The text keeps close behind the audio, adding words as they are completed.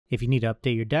If you need to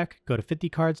update your deck, go to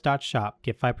 50cards.shop.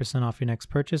 Get 5% off your next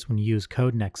purchase when you use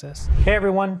code NEXUS. Hey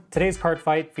everyone, today's card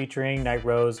fight featuring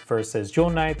Nightrose versus Jewel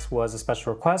Knights was a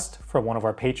special request from one of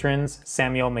our patrons,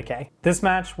 Samuel Mackay. This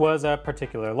match was a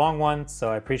particularly long one, so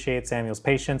I appreciate Samuel's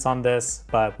patience on this,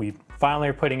 but we finally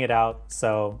are putting it out,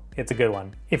 so it's a good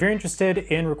one. If you're interested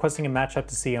in requesting a matchup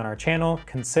to see on our channel,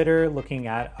 consider looking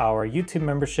at our YouTube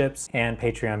memberships and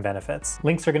Patreon benefits.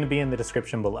 Links are going to be in the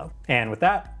description below. And with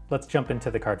that, let's jump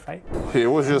into the card fight. It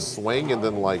was just swing and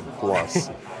then like plus.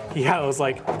 Yeah, it was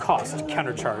like cost,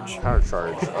 countercharge.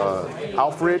 Countercharge.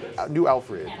 Alfred, new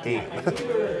Alfred, game.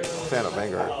 Stand up,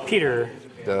 Vanguard. Peter.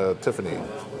 Tiffany.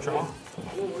 Draw.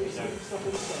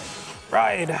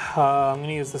 Right, I'm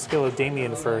gonna use the skill of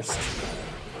Damien first.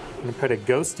 I'm gonna put a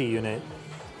ghosty unit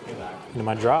into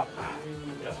my drop.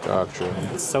 Gotcha.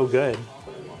 It's so good.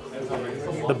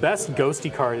 The best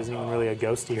ghosty card isn't even really a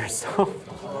ghosty herself.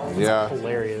 Yeah.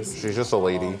 Hilarious. She's just a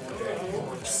lady.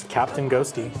 Just Captain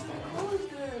Ghosty.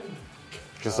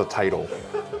 Just a title.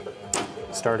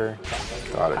 Starter.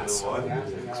 Got it.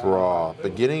 Draw.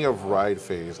 Beginning of ride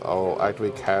phase. I'll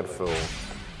activate Cadfill.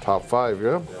 Top 5,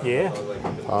 yeah? Yeah.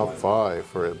 Top 5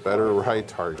 for a better ride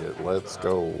target. Let's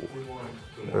go.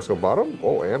 Let's go bottom?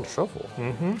 Oh, and shuffle.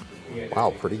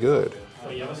 Wow, pretty good.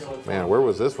 Man, where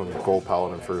was this when Gold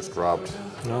Paladin first dropped?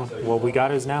 No, well, we got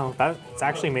his now. That's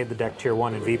actually made the deck tier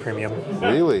 1 in V Premium.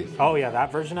 Really? Oh yeah,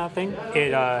 that version of that thing.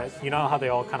 It, you know how they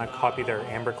all kind of copy their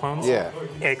Amber clones? Yeah.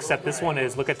 Except this one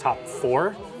is, look at top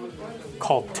 4,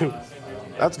 called 2.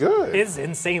 That's good. It's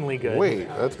insanely good. Wait,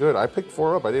 that's good. I picked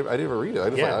 4 up. I didn't even read it. I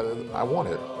just Yeah. I want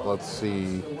it. Let's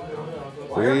see.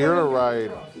 We're here to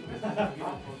ride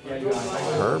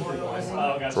Herb.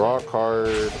 Draw a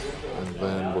card, and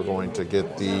then we're going to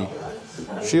get the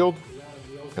shield,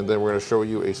 and then we're going to show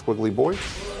you a squiggly boy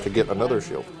to get another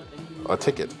shield, a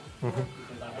ticket. And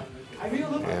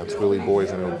squiggly boy's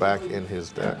going to go back in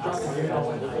his deck.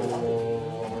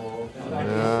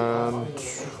 And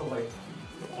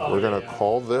we're going to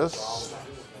call this.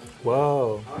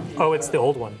 Whoa. Oh, it's the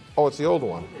old one. Oh, it's the old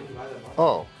one.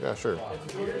 Oh, yeah, sure.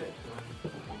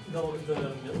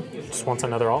 Just wants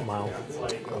another alt mile.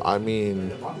 I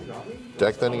mean,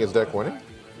 deck thinning is deck winning?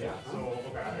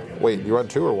 Wait, you run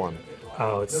 2 or 1?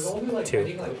 Oh, it's 2.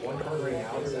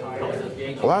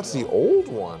 Well, that's the old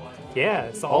one. Yeah,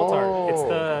 it's the alt art. Oh. It's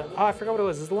the, oh, I forgot what it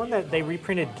was. It's the one that they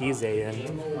reprinted Gize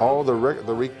in. Oh, the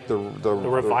Revival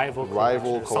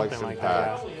collection something like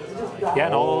pack. that, yeah,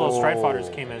 and all of those Stride Fighters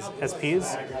came as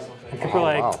SPs. And people were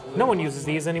like, wow. no one uses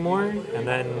these anymore. And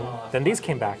then these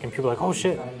came back, and people were like, oh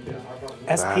shit.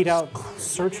 SP'd out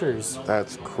Searchers.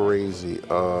 That's crazy.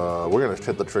 We're going to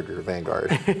hit the trigger,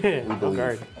 Vanguard. We believe.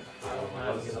 Vanguard.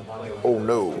 Oh,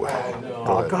 no.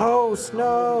 Oh, Ghost,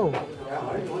 no.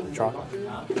 Draw.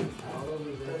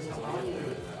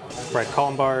 Right,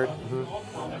 Columbard.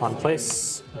 On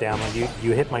place. Damn,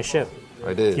 you hit my ship.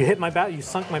 I did. You hit my you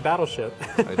sunk my battleship.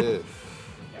 I did.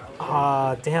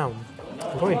 Damn.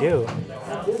 What do I do?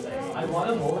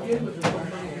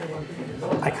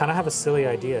 I kind of have a silly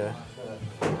idea.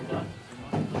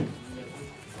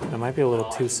 That might be a little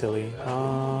too silly.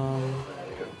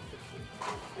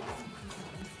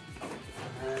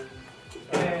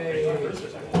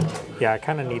 Yeah, I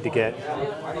kind of need to get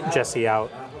Jesse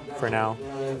out for now.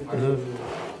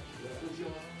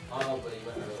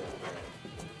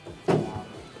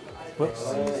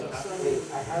 Whoops.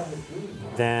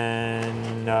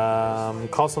 Then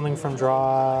call something from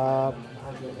drop.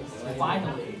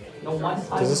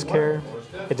 Does this care?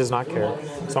 It does not care.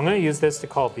 So I'm going to use this to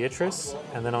call Beatrice,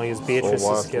 and then I'll use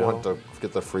Beatrice's skill. Want to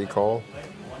get the free call?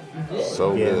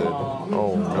 So good.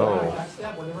 Oh no.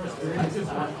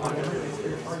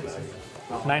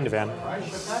 9 to Van.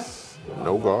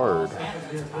 No guard.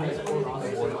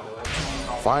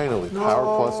 Finally, power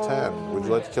plus 10. Would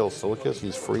you like to kill Silicus?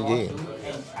 He's free game.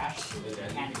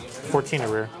 14 to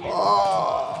rear.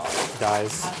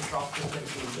 Dies.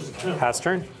 Pass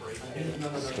turn.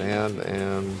 Stand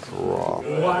and draw.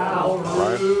 Wow.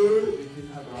 Right?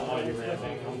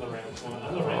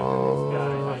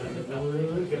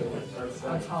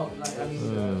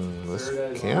 This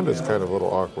hand is kind of a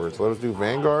little awkward. So let's do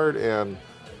Vanguard. And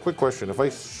quick question: if I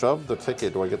shove the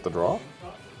ticket, do I get the draw?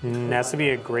 It has to be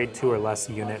a grade 2 or less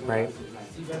unit, right?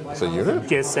 It's a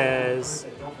unit? It says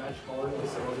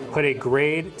put a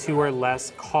grade 2 or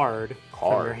less card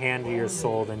from your hand to your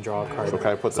soul, then draw a card. So can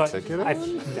I put the ticket in? I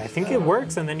think it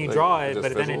works, and then you draw it, just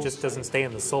but then it fizzles? just doesn't stay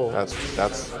in the soul.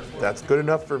 That's good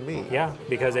enough for me. Yeah,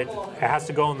 because it has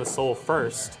to go in the soul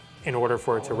first in order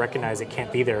for it to recognize it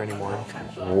can't be there anymore.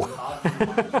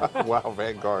 Wow,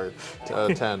 Vanguard.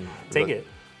 10. Take it.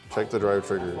 Check the drive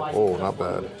trigger. Oh, not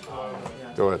bad.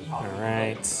 Go ahead. All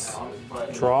right.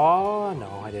 Draw.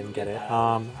 No, I didn't get it.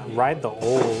 Ride the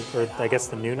old, or I guess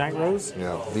the new Nightrose.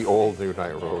 Yeah, the old new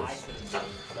Nightrose.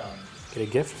 Get a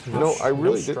gift. You know, I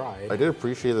really did. I did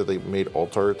appreciate that they made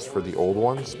alt arts for the old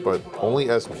ones, but only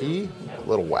SP. A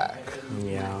little whack.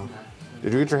 Yeah.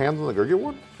 Did you get your hands on the Gurgit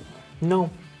one? No.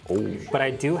 Oh. But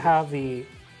I do have the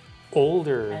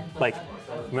older, like,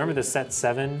 remember the set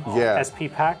 7 SP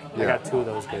pack? Yeah. I got 2 of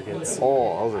those Gurgits.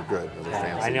 Oh, those are good. Those are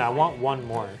fancy. I know. I want one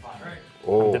more.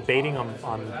 Oh. I'm debating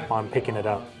on picking it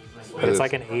up. But it's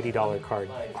like an $80 card.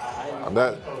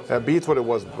 That beats what it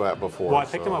was before. Well, I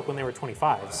picked them up when they were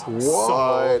 25s. What?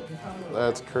 So,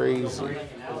 that's crazy.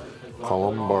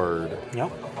 Columbard.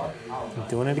 Yep. I'm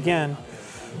doing it again.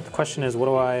 The question is, what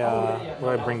do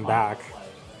I bring back?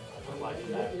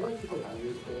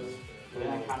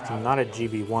 I'm not a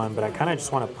GB1, but I kind of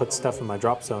just want to put stuff in my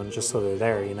drop zone just so they're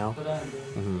there, you know?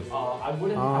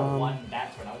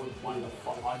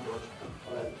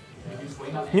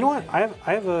 You know what? I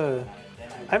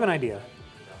have an idea.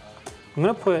 I'm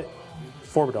gonna put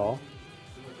Forbidal.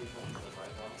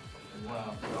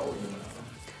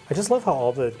 I just love how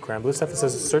all the Granblue stuff, it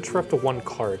says search for up to 1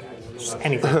 card. Just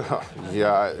anything.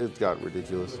 Yeah, it got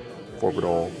ridiculous.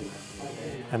 Forbidal.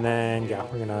 And then, yeah,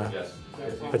 we're gonna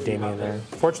put Damien there.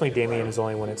 Fortunately, Damien is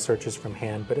only when it searches from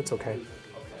hand, but it's okay.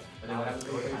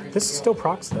 This is still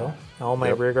procs though. All my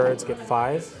rear guards get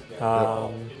 5.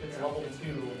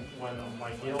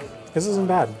 This isn't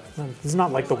bad. This is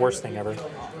not like the worst thing ever.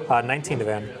 19 to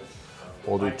Van.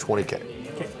 We'll do 20K.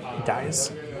 Okay, he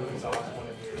dies.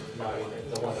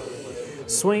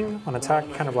 Swing on attack,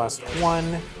 counterblast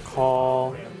 1.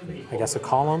 Call, I guess a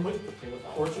column.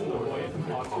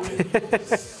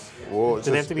 Whoa,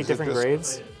 Do they have to be different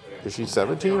grades? Is she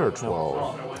 17 or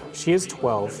 12? No. She is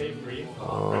 12.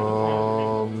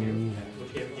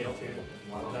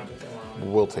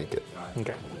 We'll take it.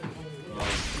 Okay.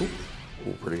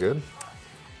 Ooh, pretty good.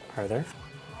 Are there?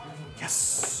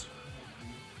 Yes.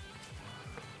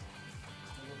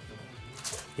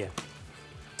 Yeah.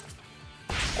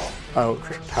 Oh,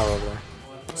 power over there.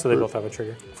 So they both have a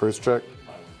trigger. First check,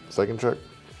 second check.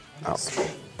 Ouch.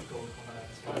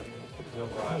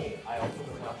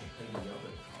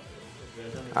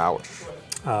 Ouch.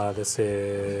 This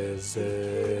is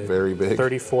very big.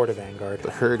 34 to Vanguard.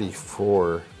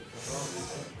 34.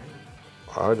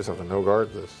 I just have to no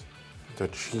guard this. The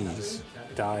cheese.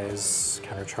 Dies,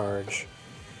 countercharge.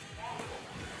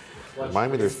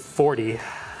 Remind me there's 40.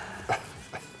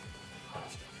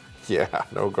 Yeah,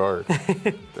 no guard.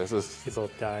 This is. He's will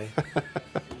die.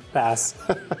 Pass.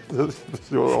 You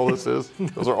know what all this is?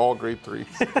 Those are all grade 3s.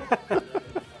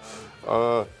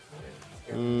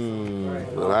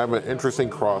 I'm at an interesting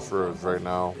crossroads right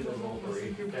now.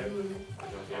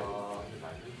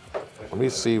 Let me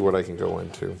see what I can go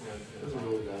into.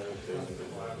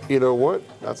 You know what?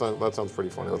 That sounds pretty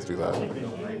funny. Let's do that.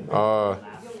 I'm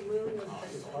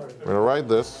gonna ride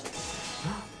this.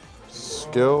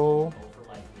 Skill.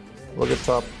 Look at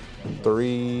top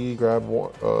 3. Grab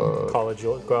 1. College,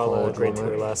 grade 2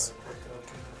 or less.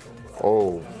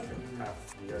 Oh.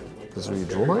 Does it read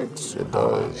Jewel Knights? It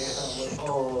does.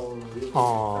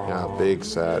 Aww. Yeah, big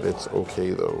sad. It's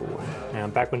okay though. Yeah,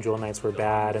 back when Jewel Knights were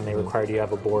bad and they required you to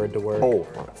have a board to work. Oh,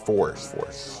 Force.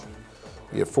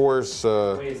 You get Force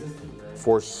 1.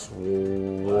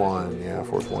 Yeah,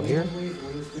 Force 1 here.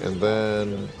 And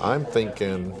then I'm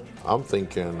thinking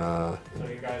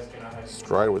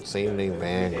stride with same name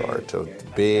Vanguard to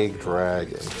Big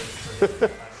Dragon.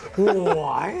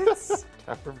 What?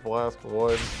 Tower Blast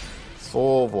 1,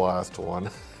 Soul Blast 1.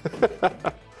 I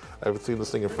haven't seen this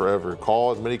thing in forever.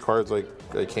 Call as many cards like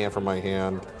I can from my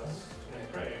hand.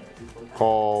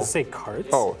 Call. Does it say cards?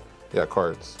 Oh, yeah,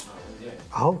 cards.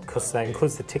 Oh, because that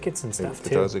includes the tickets and stuff, too.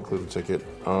 It does include the ticket.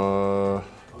 Call.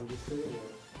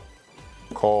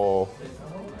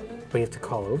 But you have to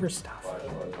call over stuff.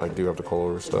 I do have to call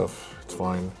over stuff. It's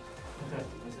fine.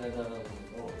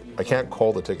 I can't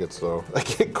call the tickets, though. I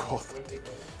can't call the tickets.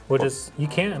 Well, just, you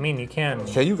can, I mean, you can.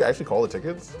 Can you actually call the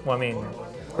tickets? Well, I mean.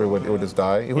 Or it would just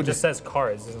die? It just says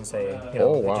cards, it doesn't say, you know,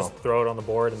 oh, wow. You just throw it on the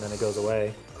board and then it goes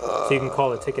away. So you can call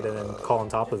the ticket and then call on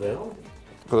top of it.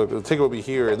 But the ticket would be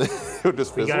here and then it would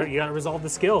just fizzle. You gotta resolve the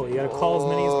skill. You gotta call as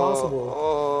many as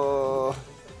possible.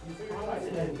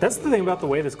 That's the thing about the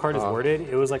way this card is worded.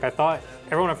 It was like, I thought,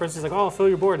 everyone at first is like, oh, fill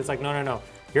your board. It's like, no.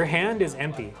 Your hand is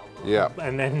empty. Yeah.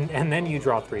 And then you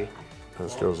draw 3.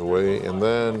 This goes away, and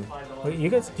then. Wait,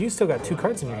 you still got 2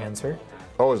 cards in your hand, sir.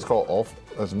 Oh, it's called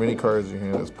as many cards in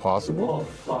your hand as possible?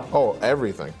 Oh,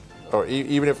 everything. Oh,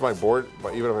 even if my board,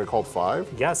 even if I called 5?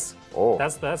 Yes. Oh.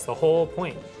 That's the whole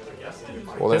point.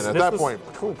 Well, then at that point,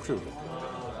 shoot.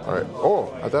 All right.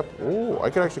 Oh, at that. Oh, I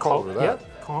could actually call over that.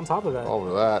 Yep, call on top of that.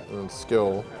 Over that, and then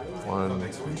skill. 1,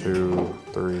 2,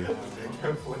 3.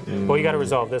 Well, you got to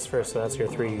resolve this first, so that's your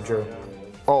 3 you drew.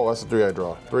 Oh, that's the 3 I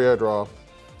draw. 3 I draw.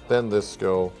 Then this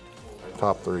skill.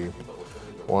 Top 3.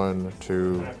 1,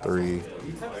 2, 3.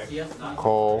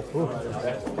 Call. Ooh.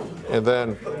 And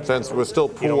then, since we're still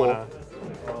pool.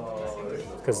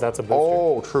 Because that's a booster.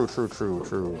 Oh,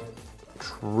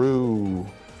 true.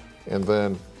 And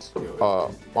then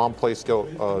on play skill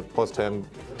plus 10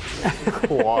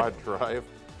 quad drive.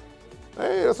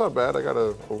 Hey, that's not bad. I got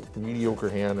a mediocre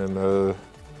hand and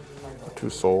 2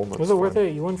 soul. Was it worth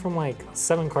it? You went from like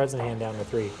 7 cards in hand down to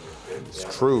 3. It's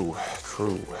true.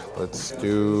 Let's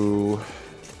do.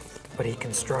 But he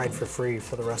can stride for free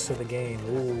for the rest of the game.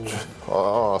 Ooh.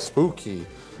 Oh, spooky.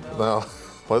 Now,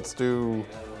 let's do.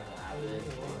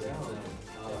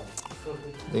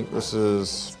 I think this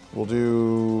is. We'll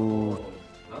do.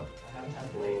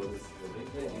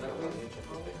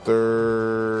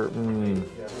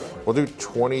 We'll do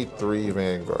 23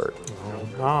 Vanguard.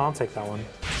 Oh, I'll take that one.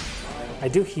 I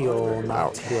do heal,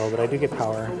 not heal, but I do get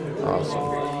power.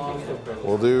 Awesome.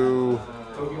 We'll do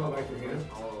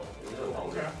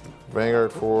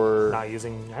Vanguard for. Not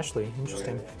using Ashley.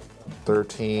 Interesting.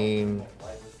 13.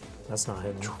 That's not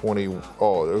hidden. 20.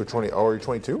 Oh, 20. Oh, are you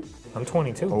 22? I'm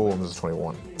 22. Oh, and this is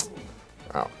 21.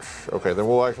 Ouch. Okay, then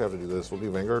we'll actually have to do this. We'll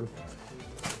do Vanguard.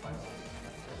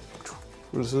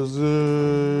 This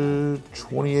is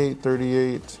 28,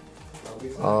 38,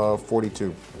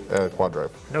 42 quad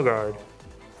drive. No guard.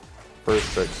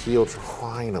 First check, heal,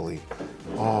 finally.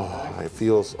 Oh, it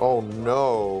feels, oh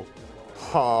no.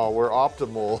 Oh, we're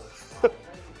optimal.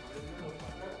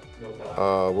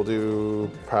 We'll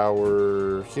do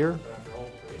power here.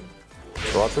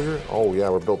 Draw trigger? Oh yeah,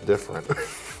 we're built different.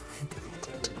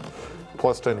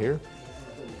 Plus 10 here.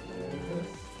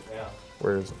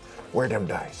 Where them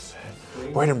dice?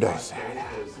 Where them dice?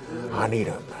 I need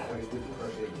them.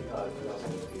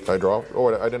 Did I draw?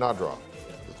 Oh, I did not draw.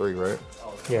 3, right?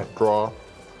 Yeah. Draw.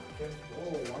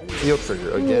 Heal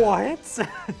trigger again. What?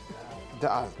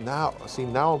 Now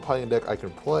I'm playing deck I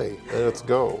can play. Let's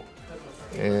go.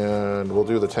 And we'll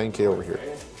do the 10K over here.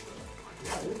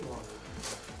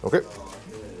 Okay.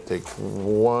 Take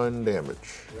 1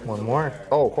 damage. 1 more.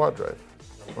 Oh, quad drive.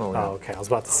 Oh, yeah. Oh, okay. I was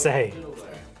about to say.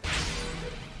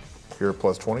 You're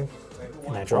plus 20.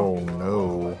 Can I draw? Oh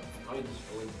no.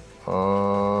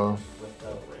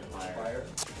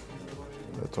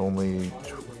 That's only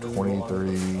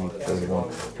 23, 31.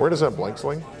 Where does that blank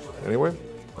swing? Anyway,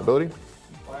 ability.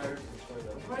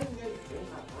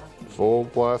 Full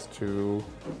blast 2.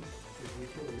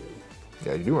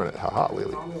 Yeah, you do run it. Haha,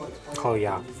 Lily. Oh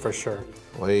yeah, for sure.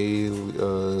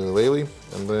 Lily,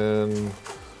 and then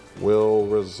we'll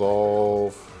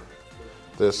resolve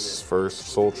this first,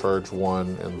 soul charge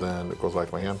 1, and then it goes back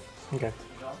to my hand. Okay.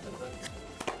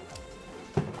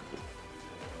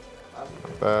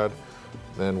 Not bad.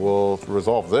 Then we'll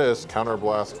resolve this, counter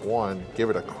blast 1, give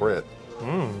it a crit.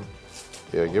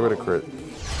 Yeah, give it a crit.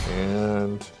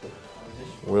 And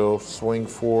we'll swing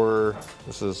for,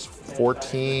 this is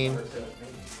 14,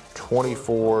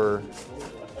 24,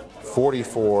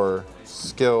 44,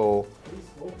 skill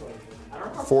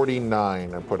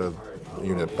 49. I put a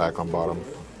unit back on bottom.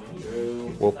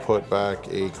 We'll put back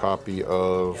a copy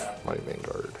of my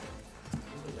Vanguard.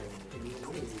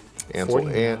 And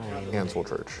Soul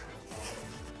Church.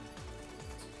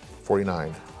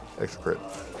 49. Extra crit.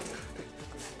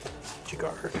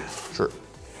 Guard. Sure.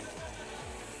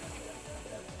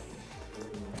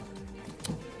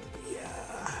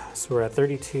 Yeah. So we're at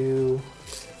 32,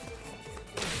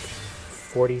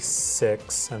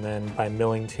 46, and then by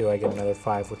milling 2, I get another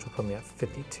 5, which will put me at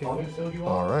 52.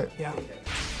 All right. Yeah.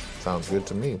 Sounds good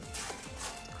to me.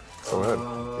 Go ahead.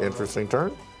 Interesting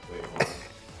turn.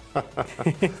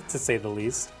 To say the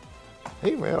least.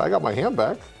 Hey man, I got my hand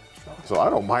back, so I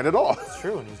don't mind at all. It's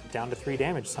true, and he's down to 3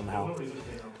 damage somehow.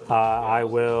 I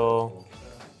will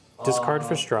discard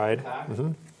for stride.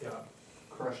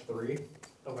 Crush 3.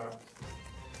 Okay.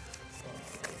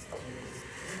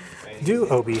 Do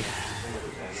Obi.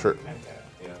 Sure.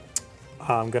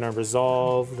 I'm going to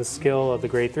resolve the skill of the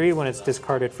grade 3. When it's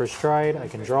discarded for stride, I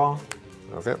can draw.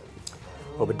 Okay.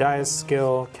 Obadiah's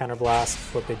skill, counterblast,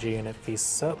 flip a G and it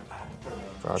feasts up.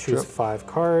 Gotcha. Choose 5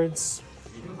 cards.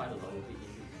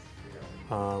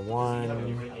 1,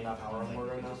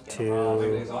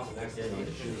 2,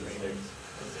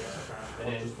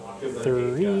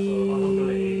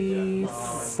 3,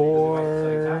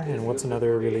 4, and what's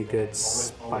another really good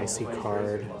spicy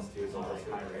card?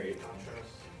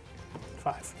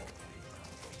 5.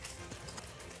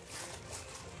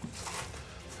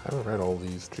 haven't read all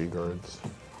these G guards.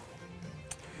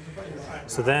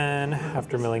 So then,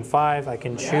 after milling 5, I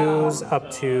can choose up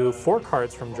to 4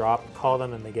 cards from drop, call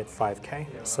them, and they get 5k.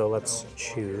 So let's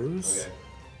choose.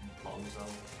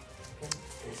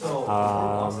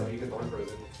 Oh,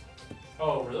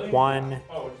 really? 1.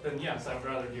 Oh, then yes, I would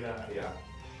rather do that. Yeah.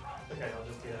 Okay, I'll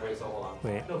just do that. Wait, so hold on.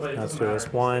 Wait, no, but let's do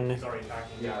this. 1, He's already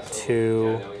attacking. Yeah, so,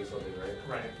 2,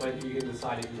 right. But you can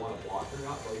decide if you want to block or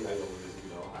not, or you guys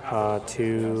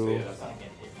 2.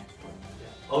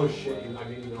 Oh shit, I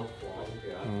mean, no flaw.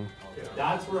 Yeah.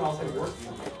 That's where I'll say work.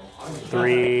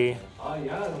 3. Yeah,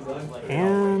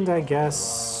 And I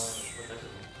guess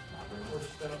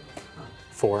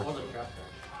 4.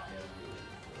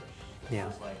 Yeah,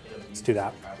 let's do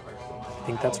that. I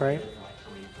think that's right.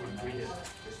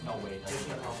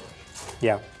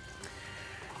 Yeah.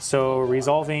 So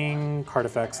resolving card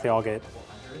effects, they all get,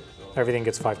 everything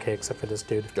gets 5k except for this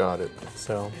dude. Got it.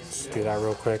 So let's do that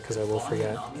real quick because I will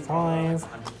forget. 5,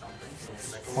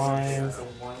 5,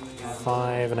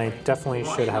 5, and I definitely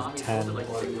should have 10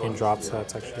 in drop, so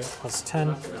that's actually plus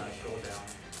 10.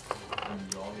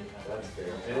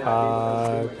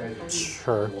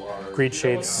 Sure. Greed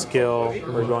Shade skill,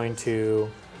 we're going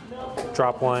to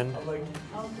drop 1,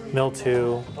 mill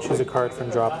 2, choose a card from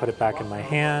drop, put it back in my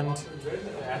hand.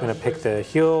 I'm going to pick the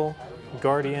heal,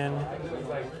 Guardian.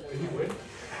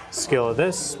 Skill of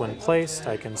this, when placed,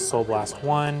 I can Soul Blast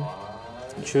 1,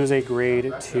 choose a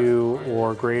grade 2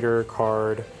 or greater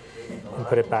card, and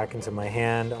put it back into my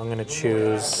hand. I'm going to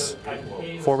choose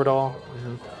Forbidal.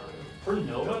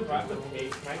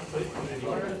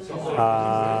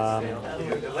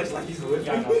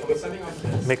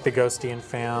 Make the Ghosty and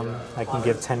Fam. I can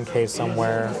give 10k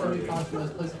somewhere.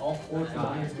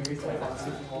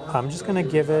 I'm just going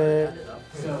to give it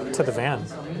to the van.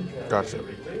 Gotcha.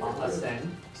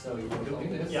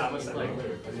 Yeah, I'm ascending.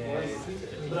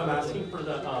 But I'm asking for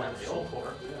the Soul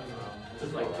Core.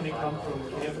 Just like, can it come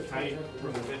from, can I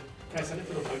remove it? Can I send it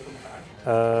to the boy from the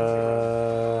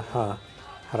back?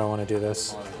 How do I want to do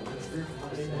this?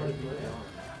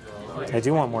 I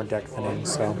do want more deck thinning,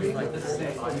 so I'll do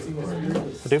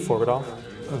Forbidal.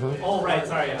 Oh, right,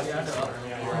 sorry.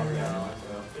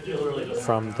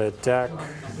 From the deck,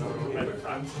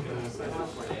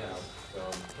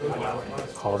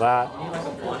 call that.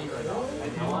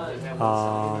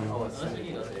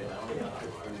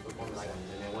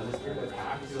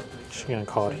 Just gonna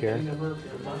call it here.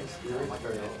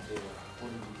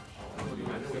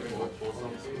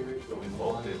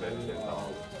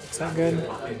 Is that good?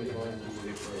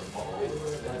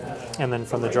 And then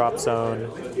from the drop zone,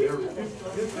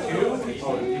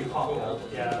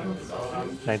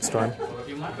 Nightstorm.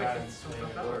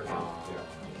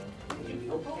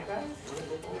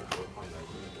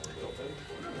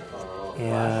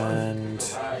 And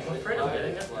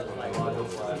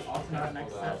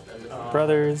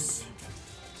Brothers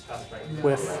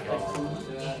with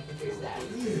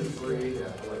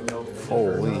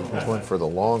Holy, he's went for the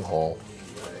long haul.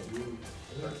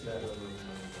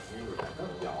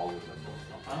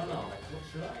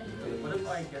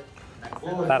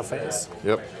 Battle phase.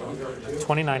 Yep.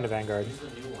 29 to Vanguard.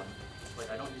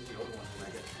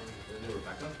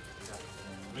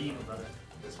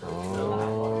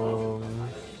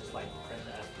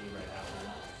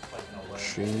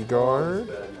 G guard.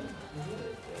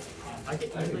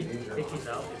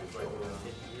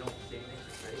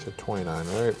 It's a 29,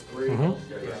 right?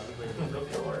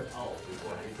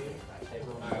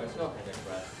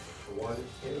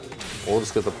 We'll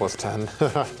just get the plus 10.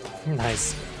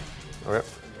 Nice. Okay.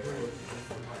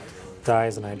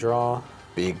 Dies and I draw.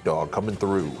 Big dog coming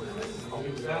through.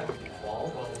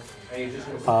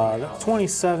 That's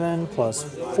 27 plus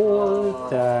 4.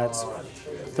 That's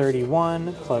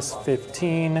 31 plus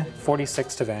 15.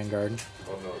 46 to Vanguard.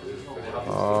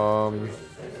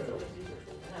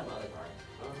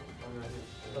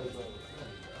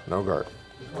 No guard.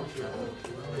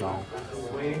 No.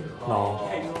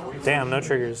 No. Damn, no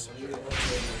triggers.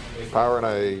 Power and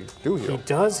I do He heal.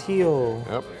 does heal.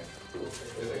 Yep.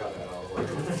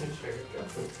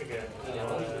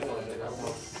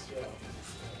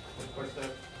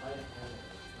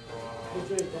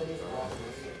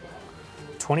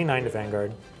 $29 to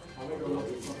Vanguard.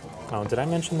 Oh, did I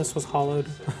mention this was hollowed?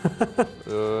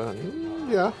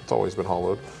 Yeah, it's always been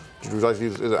hollowed. Did you guys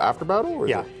use, is it after battle? Or is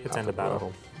Yeah, it it's end of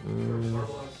battle.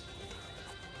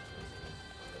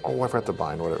 Oh, I forgot to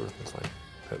bind, whatever. It's fine.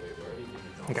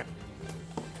 Okay.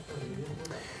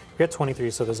 We're at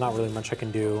 23, so there's not really much I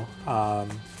can do.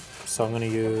 So I'm going to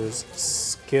use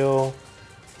skill.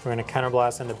 We're going to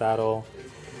counterblast into battle.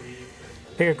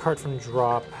 Pick a card from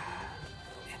drop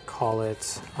and call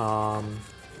it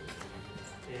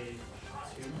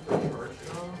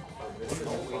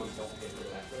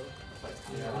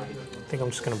think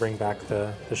I'm just gonna bring back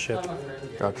the ship.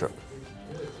 Gotcha.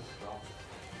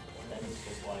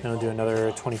 And I'll do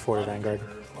another 24 to Vanguard.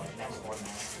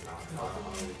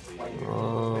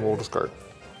 We'll discard.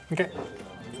 Okay.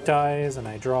 Dies, and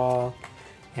I draw,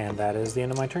 and that is the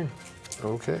end of my turn.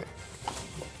 Okay.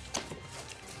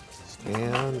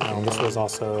 Stand. This was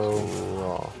also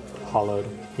hollowed.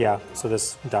 Yeah, so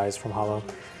this dies from hollow.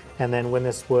 And then when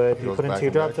this would be put into your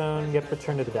drop zone, yep,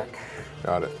 return to the deck.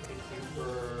 Got it.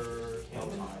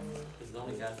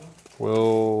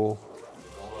 We'll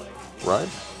ride.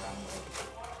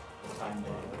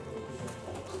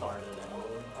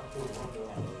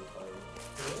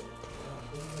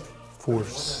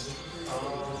 Force.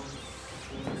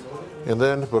 And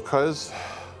then because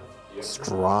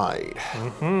stride.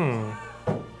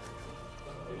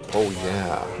 Oh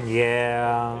yeah.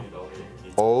 Yeah.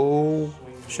 Oh.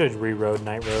 Should have rewrote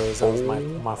Nightrose. That was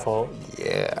my fault.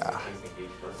 Yeah.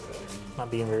 Not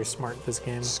being very smart this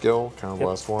game. Skill,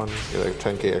 counterblast 1, get like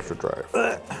 10k extra drive.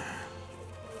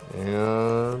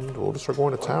 And we'll just start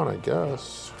going to town, I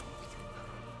guess.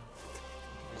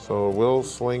 So we'll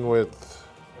swing with.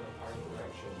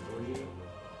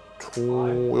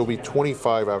 It'll be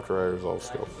 25 after I resolve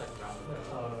skill.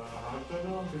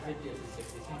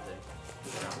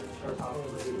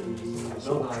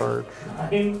 So charge.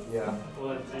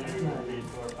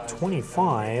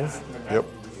 25. Yep.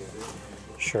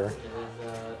 Sure.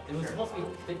 It was supposed to be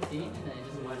 15 and then it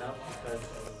just went up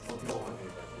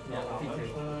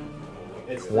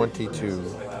because 22.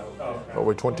 Oh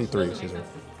wait, 23, excuse me.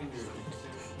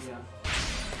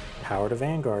 Power to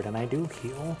Vanguard, and I do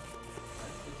heal.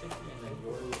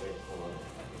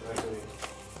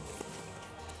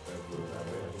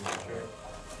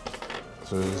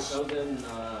 This is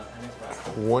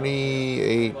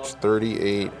 28,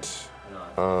 38,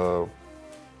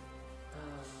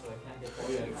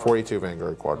 42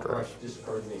 Vanguard quad drive.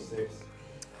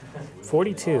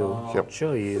 42. Yep.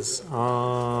 Jeez.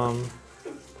 I'm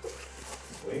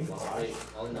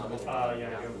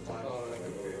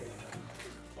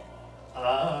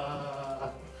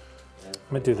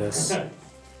gonna do this.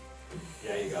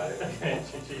 Yeah, you got it. Okay,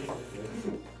 GG.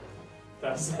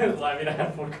 That's, I mean, I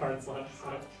have 4 cards left, so.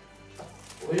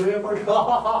 We have 4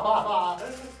 cards.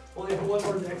 Only have 1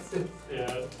 more Nexus.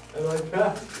 Yeah. And like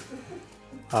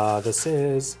that. This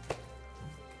is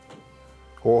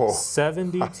Whoa.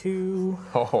 72.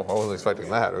 Oh, I wasn't expecting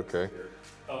that. Okay.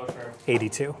 Oh, sure.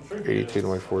 82. 82 to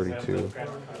my 42.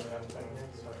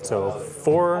 So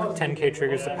 4 10k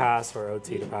triggers to pass or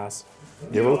OT to pass.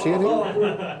 You have OT in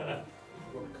here?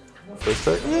 First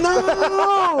check?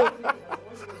 No!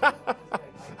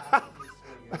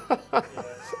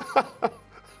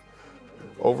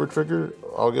 Over trigger,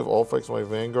 I'll give all effects to my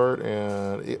Vanguard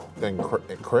and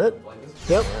crit.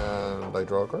 Yep. And I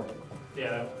draw a card.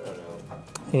 Yeah.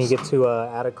 And you get to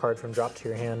add a card from drop to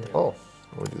your hand. Oh,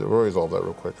 we'll resolve that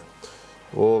real quick.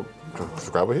 We'll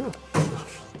just grab it here.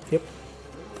 Yep.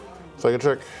 Second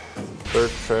check,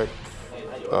 third check.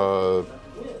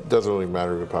 Doesn't really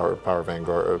matter if power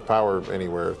Vanguard, power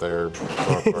anywhere if they're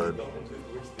draw a card.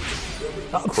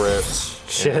 Crit.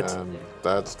 Shit. And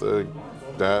that's the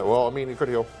well, I mean, you could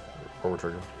heal. Over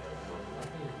trigger.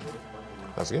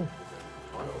 That's the game.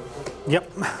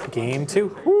 Yep. Game 2.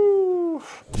 Woo!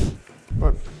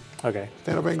 Good. Okay.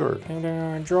 Stand up Vanguard.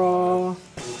 And draw.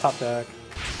 Top deck.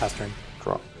 Pass turn.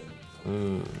 Draw.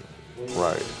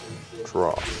 Right.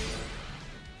 Draw.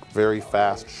 Very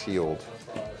fast shield.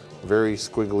 Very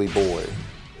squiggly boy.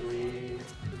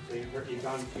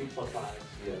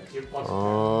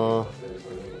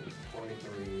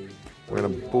 We're gonna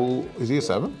bull. Is he a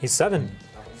 7? He's 7.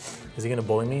 Is he gonna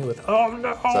bully me with? Oh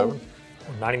no! 7?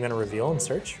 I'm not even gonna reveal and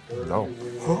search. No.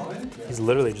 He's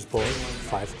literally just bullying.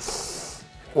 5.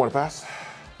 Want to pass?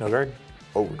 No guard.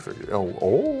 Oh, trigger.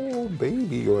 Oh,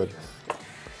 baby. Go ahead.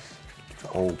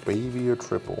 Oh, baby, a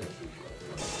triple.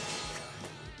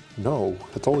 No,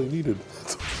 that's all he needed.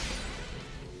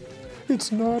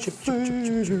 It's not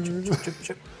fair.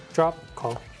 Chip. Drop.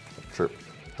 Call. Chirp.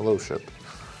 Hello, ship.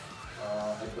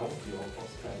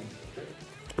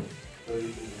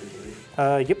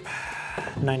 Yep.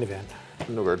 9 to Van.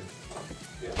 No guard.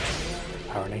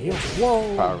 Power and a heal.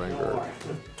 Whoa. Power Vanguard.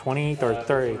 20 or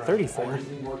 30, 34.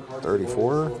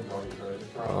 34.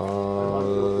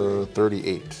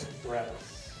 38.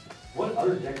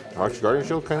 Actually, Guardian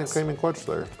Shield kind of came in clutch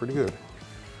there. Pretty good.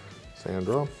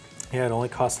 Sandra. Yeah, it only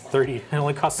costs 30. It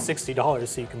only costs $60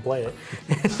 so you can play it.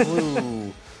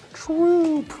 True.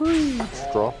 True. Preach.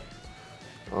 Draw.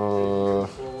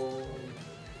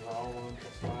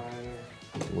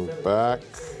 Move back.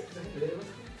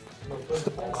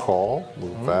 Call.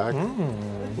 Move back.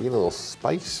 We get a little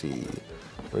spicy.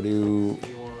 We do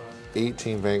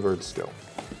 18 Vanguard skill.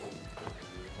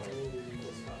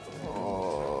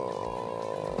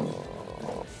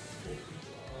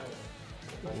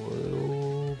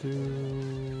 We'll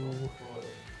do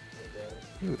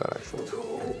that actually.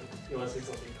 You want to see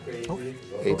something crazy?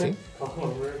 18. Come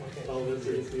over. Oh, this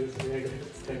is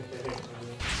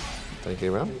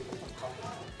 10K man.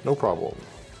 No problem.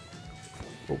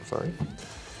 Oh, sorry.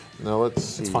 Now let's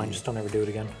see. It's fine, just don't ever do it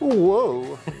again.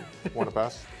 Whoa. Want to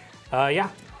pass? Yeah.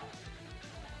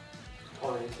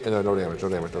 And no damage, no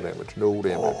damage, no damage, no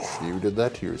damage. Oh. You did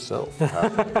that to yourself.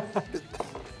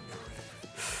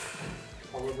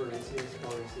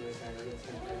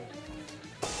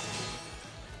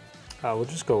 We'll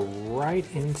just go right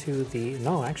into the...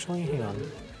 No, actually, hang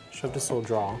on. Shove this little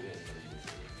draw.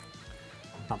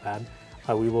 Not bad.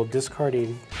 We will discard a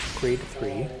grade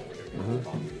 3.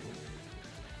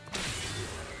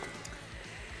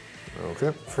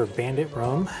 Okay. For Bandit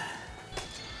Roam.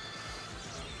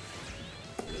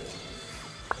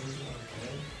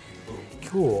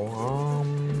 Cool.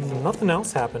 Nothing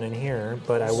else happening here,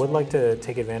 but I would like to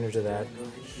take advantage of that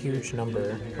huge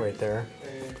number right there.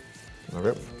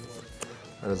 Okay.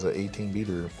 That is an 18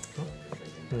 beater.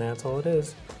 And that's all it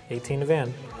is. 18 to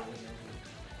Van.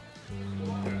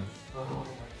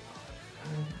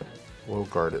 We'll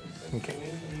guard it. Okay.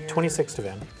 26 to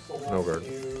Van. No guard.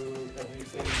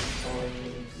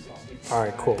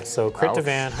 Alright, cool. So crit to Ouch.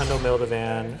 Van, Hundo Mill to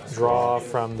Van, draw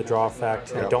from the draw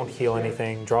effect, Yep. don't heal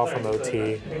anything, draw from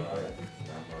OT.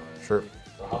 Sure.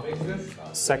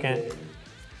 Second,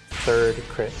 third,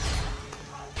 crit.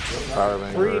 Power 3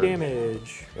 Vanguard.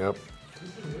 damage. Yep.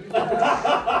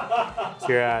 So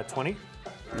you're at 20?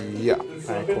 Yeah.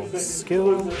 Alright, cool.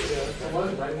 Skill.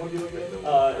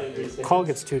 Call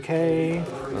gets 2k.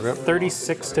 Okay.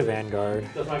 36 to Vanguard.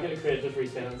 Does not get a crit, just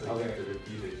restands.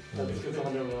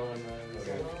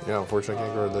 Yeah, unfortunately I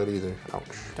can't guard that either. Ouch.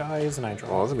 Dies and I Oh,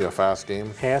 draw. this is gonna be a fast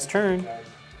game. Pass turn.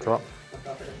 Drop.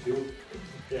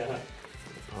 Yeah.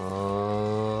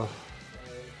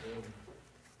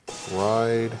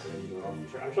 Ride.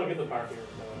 Sure, I'm sure I'll get the power here.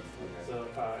 So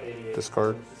 88.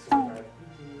 Discard.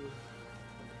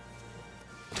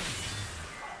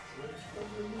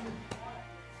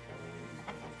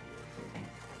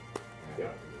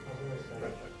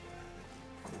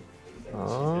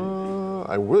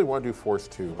 I really want to do Force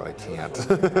 2, but I can't.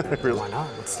 Really. Why not?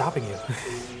 What's stopping you?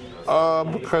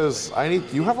 Because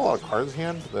you have a lot of cards in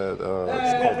hand that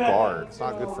it's called guard. It's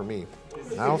not good for me.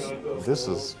 Now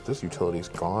this utility's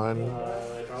gone.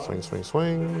 Swing, swing,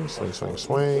 swing, swing, swing,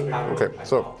 swing. Okay,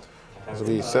 so this will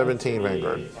be 17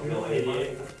 Vanguard.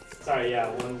 88. Sorry, yeah,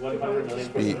 100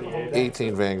 million. Be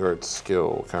 18 Vanguard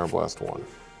skill, counterblast 1.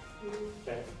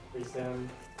 Okay, restand.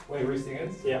 Wait,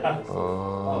 restands? Yeah.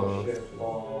 Oh shit.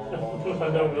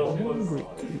 No mill was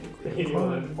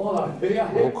 81. Hold on.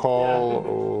 Yeah. We'll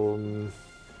call,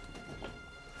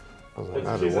 doesn't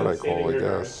matter what I call, I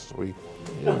guess.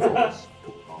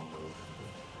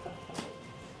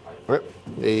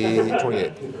 Okay, a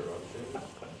 28.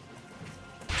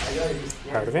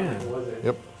 Power to Van.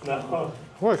 Yep. No.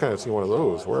 Well, I kind of see one of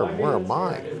those. Where am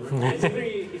I?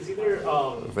 It's either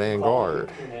Vanguard.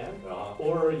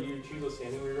 or you choose a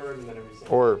standing rearguard and then every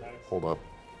standing Or, attacks. hold up.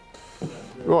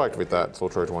 We'll activate that. Slow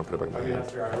charge 1, put it back in my hand.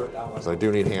 Because I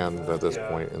do need hand at this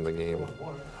point in the game.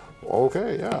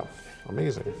 Okay, yeah.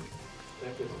 Amazing.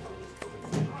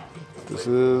 This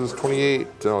is 28,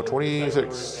 no,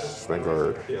 26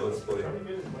 Vanguard.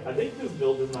 I think this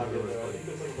build is not good though. I think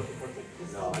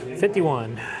it's like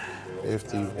 51.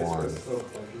 51.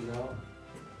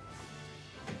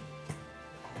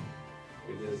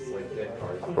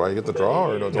 Do I get the draw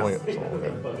or no? It's only,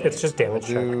 okay. It's just damage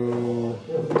check. Do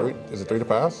 3, is it 3 to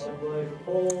pass?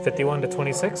 51 to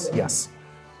 26? Yes.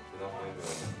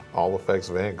 All effects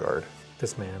Vanguard.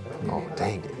 This man. Oh,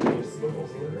 dang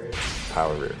it.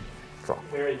 Power rear. Draw.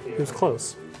 very few. He was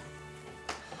close.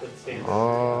 But standard.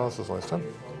 This is last time.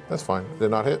 That's fine.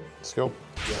 Did not hit. Skill.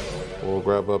 We'll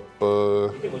grab up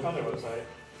You can look on their website.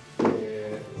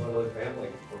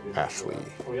 Ashley.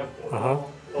 Oh, yep. Uh-huh.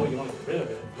 Oh, you want to get rid of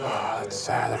it? That's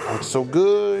sad. That card's so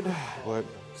good, but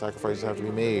sacrifices have to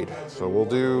be made. So we'll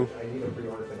do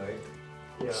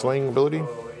Yeah. slaying ability.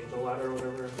 Oh, Angel Ladder or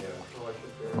whatever.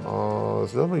 Yeah.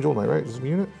 It's definitely Jewel Knight, right? Is it a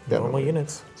unit? Yeah. Normal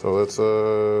units. So that's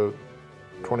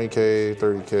 20k,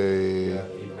 30k,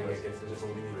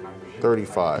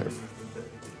 35.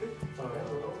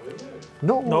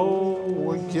 No.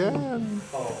 No. Again.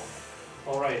 Oh.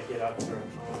 All right. Get up.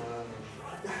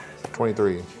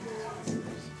 23.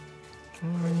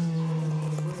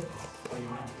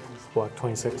 Block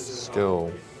 26.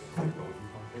 Skill.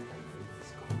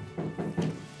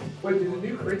 Wait, do the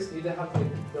new crits need to have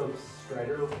like the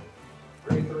Strider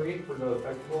grade 3 for the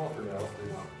effective ball or no?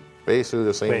 Basically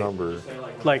the same Wait. number.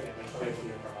 Like, Okay.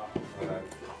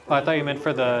 oh, I thought you meant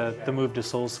for the move to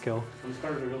soul skill.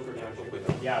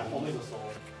 Yeah, only the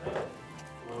soul.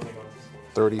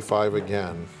 35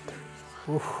 again.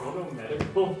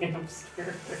 Medical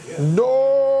hamster.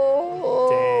 No!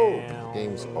 Damn.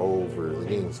 Game's over. The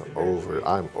game's over.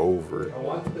 I'm over. I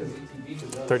want the ZTV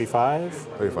because that's 35?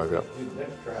 35, yeah. the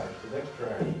next track. The next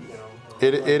track.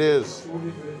 It is.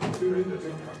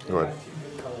 Go ahead.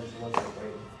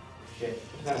 Shit.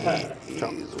 It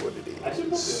is what it is.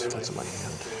 What's in my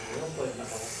hand?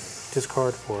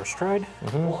 Discard for stride.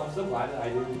 Well, I'm so glad that I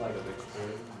didn't like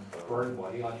burn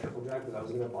money on Triple Jack because I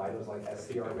was gonna buy those like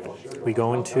SCR mail shirts. We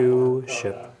go into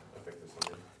ship.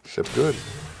 Ship good.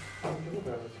 I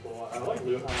like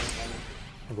Luhan.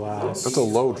 Blast. That's a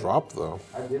low drop though.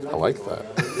 I like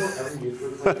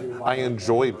that. I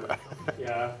enjoy that.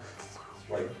 Yeah.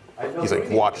 He's like,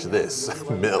 watch this.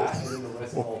 Mill.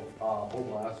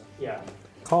 Yeah.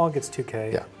 Call gets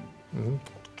 2k. Yeah. You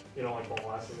don't like Bolt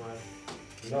Blast as much.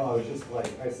 No, I was just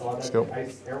like, I saw that. go.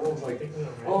 Everyone's like,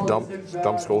 oh,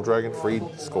 Dump Skull Dragon, free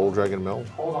Skull Dragon Mill.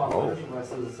 hold on, Oh. the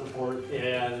rest of the support.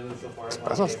 Yeah, and then the support.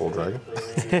 That's not Skull Dragon.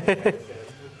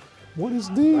 What is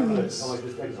I'm this? like,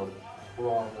 this thing's a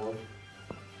wrong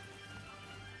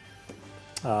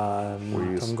one.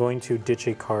 Please. I'm going to ditch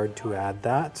a card to add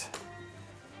that.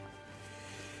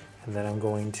 And then I'm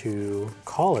going to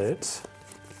call it.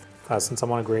 Since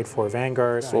I'm on a grade 4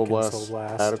 Vanguard, Soul I can Blast. Soul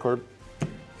Blast. Add a card.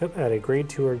 Yep, add a grade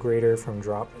 2 or greater from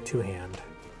drop to hand.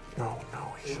 No,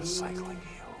 he's just cycling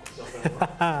heal.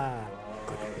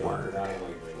 Word.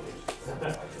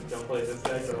 Don't play this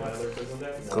deck or my other prison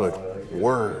deck. Good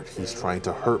word. He's trying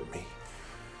to hurt me.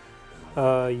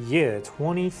 Yeah,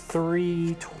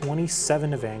 23,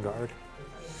 27 to Vanguard.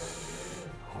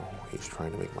 Oh, he's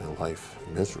trying to make my life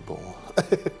miserable.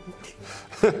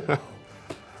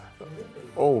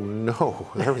 Oh no,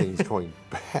 everything's going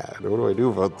bad. What do I do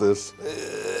about this?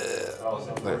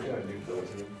 There.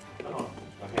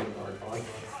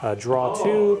 Draw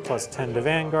 2 plus 10 to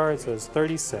Vanguard, so it's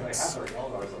 36.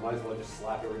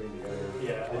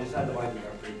 Yeah.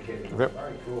 Okay.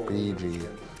 BG.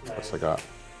 What's I got?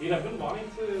 Dude, I've been wanting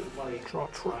to like Draw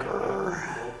trigger.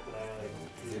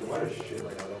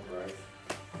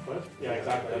 What? Yeah,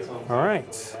 exactly. That's what I'm All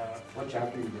right. What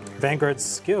chapter are you doing? Vanguard's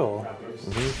skill.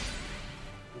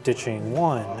 Ditching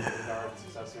 1,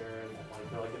 successor,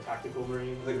 like the tactical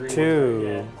marine.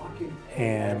 2,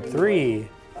 and 3.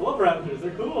 I love raptors. They're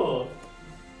cool.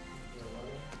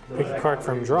 Pick a card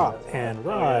from drop and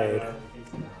ride.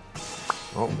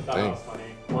 Oh, That dang. was funny.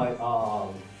 But,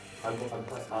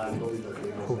 I'm building the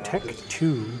Protect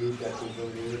 2.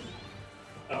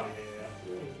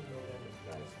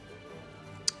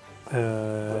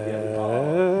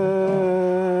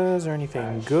 Oh, Is there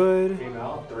anything good? Came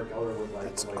out, Dark Elder was like,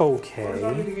 It's Where's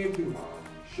okay. the game too?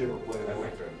 Shiver play.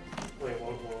 Wait,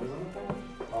 what was on the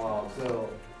phone? So,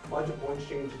 bunch of points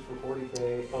changes for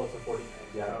 40k. Oh, it's a 40k.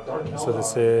 Yeah, Dark Elder. So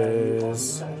this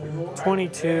is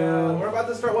 22. We're about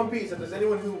to start One Piece. If there's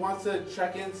anyone who wants to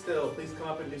check in still, please come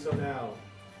up and do so now.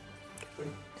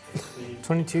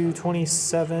 22,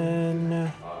 27, Wait,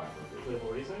 what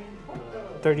were you saying?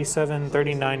 37,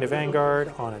 39 to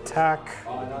Vanguard on attack.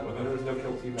 There's no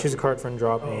kill team. Choose a card from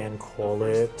drop and call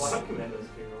it. Well, I have commandos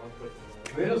here. Real quick.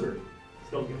 Tomatoes are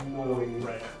Still good.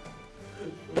 Right.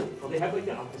 Well, they have like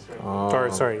the alpha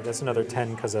strength. Sorry, that's another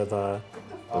 10 because of The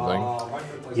thing.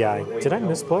 yeah. Did I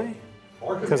misplay?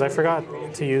 Because I forgot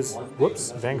to use,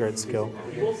 whoops, Vanguard skill.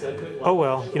 Oh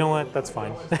well, you know what? That's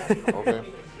fine. Okay.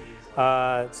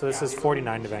 So this is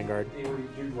 49 to Vanguard.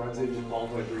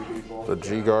 The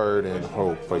G Guard and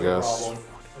Hope, I guess.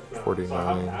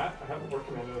 49. I have 4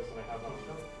 commandos and I have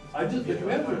I just, the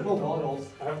commanders are cool models.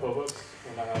 I have Phobos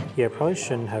and I have Yeah, probably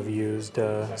shouldn't have used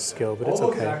skill, but it's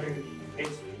okay.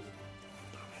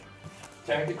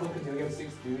 Technical because you have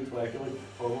 6 dudes, but I feel like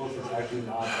Phobos is actually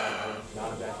not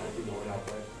that actually going out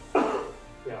play.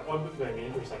 yeah. Well, but I mean,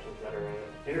 intersection's better,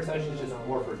 right? Intersection is just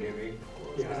more forgiving.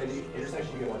 Yeah. Because I do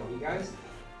intersection, you get 1 E guys.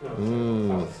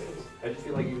 No, I just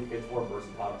feel like it's more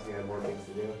versatile because you have more things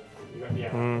to do.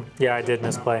 yeah. Yeah, I did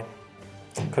misplay.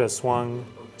 Could have swung,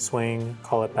 swing,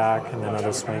 call it back, and then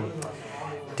another swing.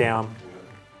 Damn.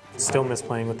 Still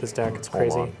misplaying with this deck. It's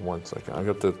crazy. Hold on 1 second. I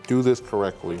got to do this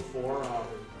correctly.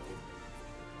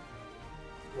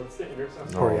 What's the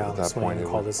intersection? No, Or yeah, at that swing point and it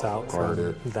call would this out guard from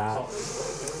it. that.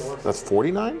 That's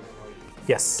 49?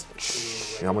 Yes.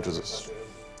 How much is this?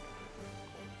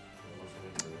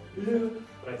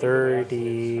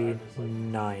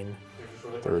 39.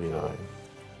 39.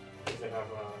 They have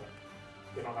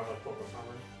They don't have like focus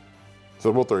armor. So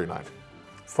about 39.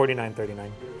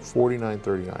 49.39.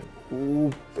 49.39.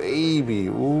 Ooh, baby.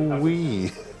 Ooh,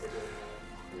 wee.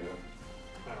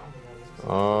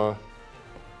 Oh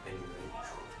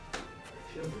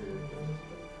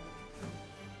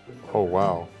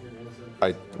wow.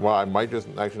 I might just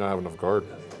actually not have enough guard.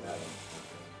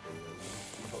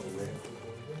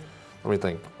 Let me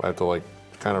think. I have to like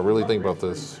kind of really think about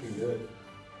this.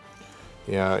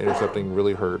 Yeah, intercepting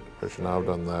really hurt. I should not have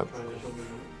done that.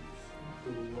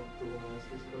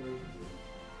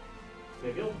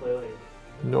 Maybe I'll play like.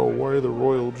 No, why are the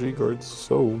Royal G guards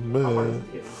so mad?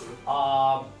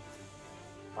 Are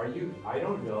you? I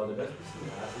don't know. The best person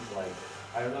to ask is like,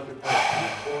 I don't know if you're playing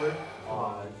Discord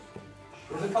on.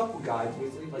 There's a couple guides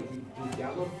basically like you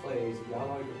download plays, you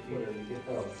download your computer, you get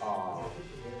the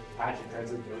patch and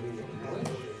translate the into English,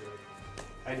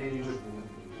 and then you just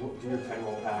do your 10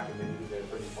 roll pack and then you get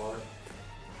pretty far.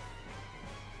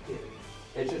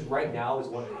 It's just right now is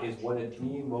one of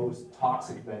the most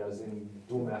toxic metas in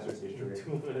Duel Masters history.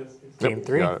 Game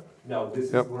 3. No,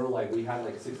 this is where like we had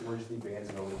like 6 emergency bans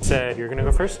and all. Said you're gonna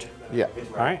go first? Yeah.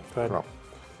 Alright, go ahead.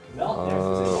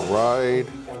 Ride,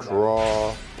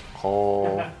 draw,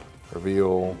 call,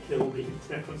 reveal. So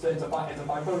it's a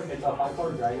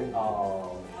 5-color dragon.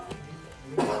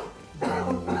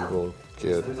 And we will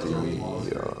get the,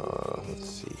 let's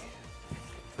see.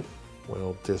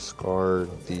 We'll discard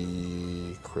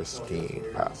the Christine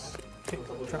pass. Okay,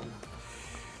 drop.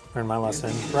 Learn my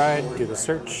lesson. Ride, do the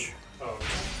search.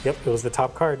 Yep, it was the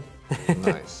top card.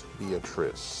 Nice.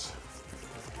 Beatrice.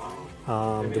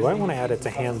 Do I want to add it to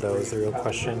hand though is the real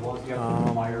question.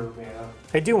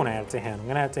 I do want to add it to hand. I'm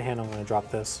going to add it to hand. I'm going to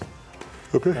drop this.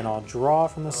 Okay. Then I'll draw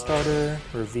from the starter,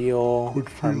 reveal,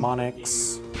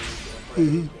 harmonics.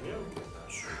 And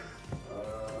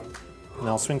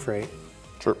I'll swing for 8.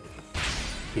 Sure.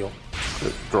 Heal.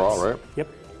 Draw, right? Yep.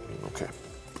 Okay.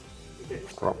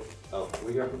 Draw.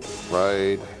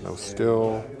 Ride, no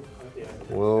still.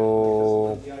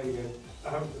 We'll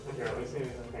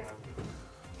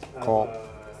call.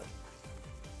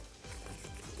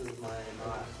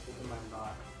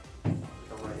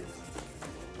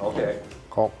 Okay.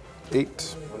 Call.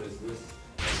 8.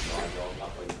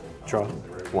 Draw.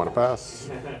 Want to pass?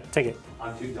 Take it.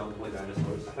 I'm too dumb to play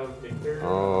dinosaurs.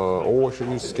 Oh, I should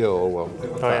use skill. Oh well.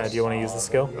 Oh yeah, do you want to use the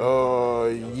skill?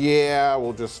 Yeah,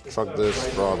 we'll just chug this,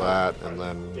 draw that, and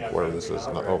then whatever this is.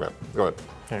 No, okay, go ahead.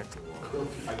 Alright.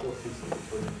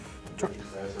 Draw.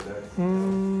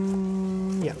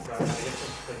 Yeah.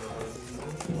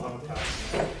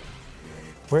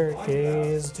 Where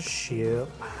is the ship?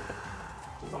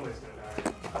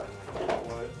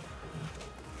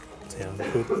 Damn,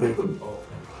 poop, poop.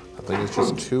 I think it's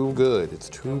just too good. It's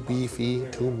too beefy,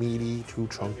 too meaty, too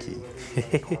chunky.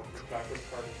 I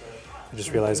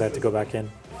just realized I have to go back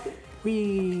in.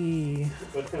 Whee!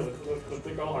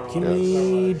 Give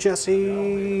me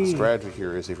Jesse! The strategy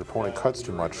here is if your opponent cuts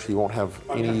too much, he won't have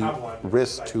any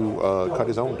risk to cut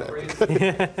his own deck.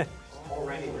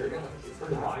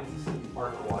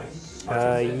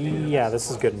 Yeah, this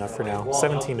is good enough for now.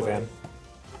 17 to Van.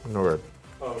 No good.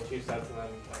 Oh, 2 sets and then,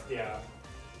 yeah.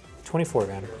 24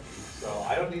 Van.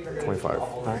 25.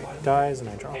 Alright, dies and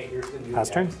I draw. Pass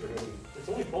turn. It's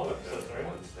only 4 episodes, right?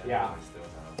 Yeah. I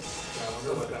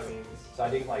wonder what that means. So I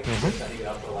think like setting it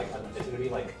up for like it's gonna be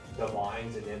like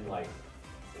Divines and then like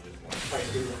try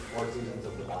to do more seasons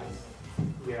of Divines.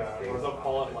 Yeah, or they'll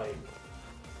call it like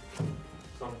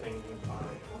something.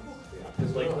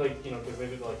 Because like you know, because they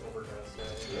did like Overdress.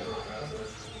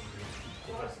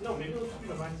 No, maybe it'll just be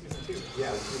Divine season 2.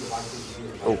 Yeah, it's Divine season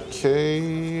 2.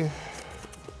 Okay.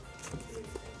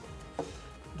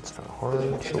 It's kind of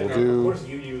hard, so we'll Of do. course,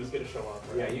 Yu is gonna show up.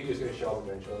 Right? Yeah, Yu's gonna show up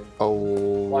eventually. Oh,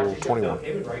 Well, actually, 21.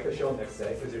 Him and Rika show up next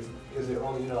day because they're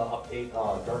only gonna update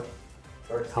Dark.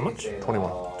 How much? And,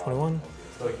 21. 21?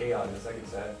 Stoic Chaos in the second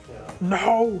set. Yeah.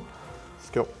 No!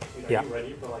 Skill. Are Yeah. you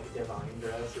ready for like a Divine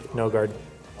dress? Or No guard.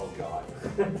 Oh god.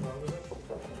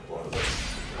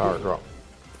 Power draw.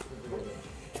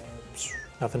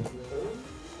 Nothing.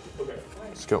 Okay.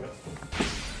 Skill.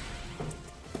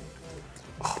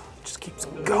 Oh, it just keeps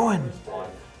going.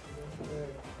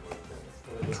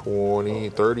 20,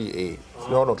 38.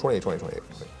 No, 28, 28.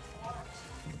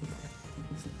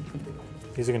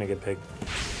 These are gonna get big.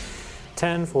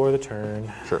 10 for the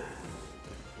turn. Sure.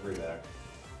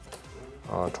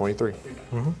 23.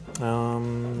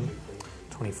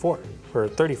 24 or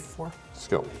 34.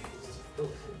 Skill.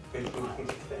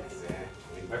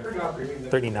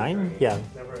 39? Yeah.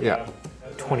 Yeah.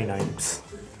 29.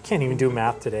 Can't even do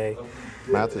math today.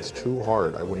 Math is too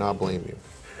hard. I would not blame you.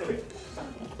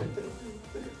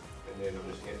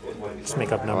 Just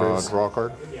make up numbers. Draw a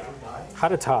card. How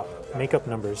to top? Make up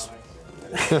numbers.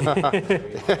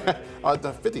 The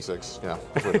 56. Yeah.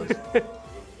 That's what it is.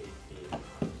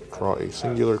 Draw a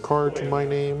singular card to my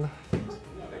name.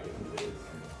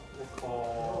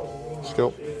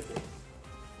 Skill.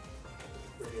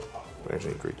 I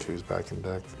actually grade 2s back in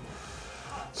deck.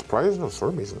 Surprised there's no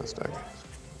Sormies in this deck.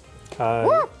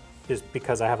 Just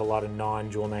because I have a lot of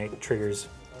non-Jewel Knight triggers.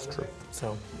 That's true.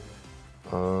 So.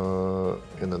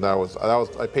 And then that was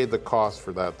I paid the cost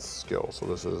for that skill. So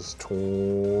this is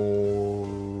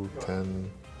 10.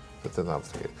 But then that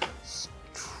was the I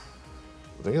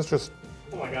think it's just.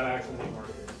 Oh my god, I actually need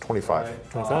markers.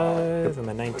 25. 25, yep. And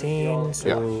then 19, so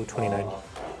yeah. 29.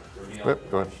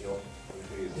 Yep, go ahead.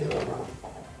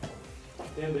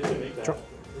 Damn, they should make that. They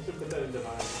should put that in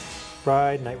Divine.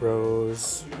 Ride,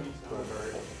 Nightrose.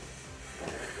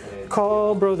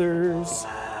 Call brothers.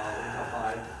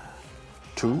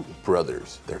 2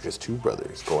 brothers. They're just 2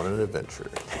 brothers going on an adventure.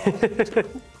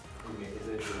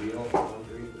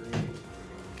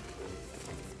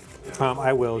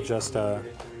 I will just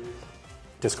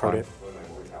discard it.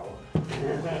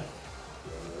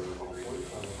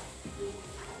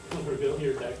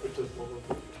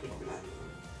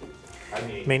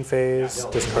 Main phase,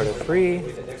 discard a 3.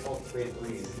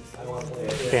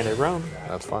 Bandit Roam.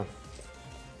 That's fine.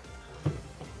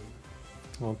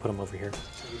 We'll put them over here.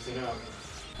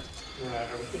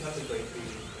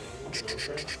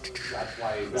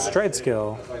 Stride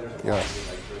skill. Yeah.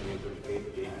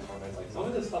 Some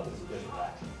of this stuff is good.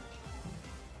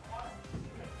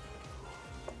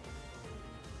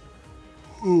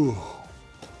 Ooh.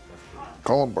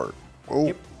 Columbart. Oh.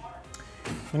 Yep.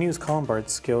 I'm going to use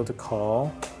Columbard's skill to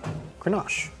call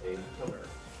Grenache.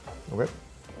 Okay.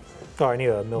 Oh, I need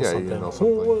to mill Yeah, something. you mill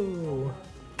something. Whoa.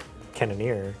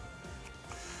 Cannoneer.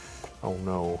 Oh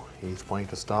no, he's wanting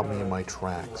to stop me in my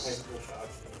tracks.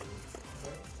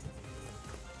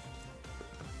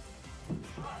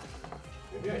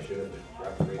 Maybe I should have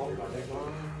grabbed the grade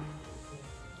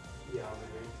 3.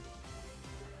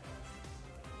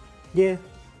 Yeah.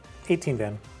 18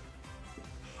 Van.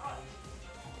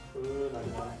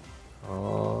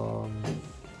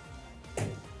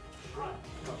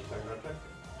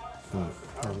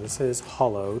 And this is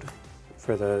hollowed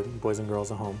for the boys and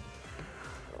girls at home.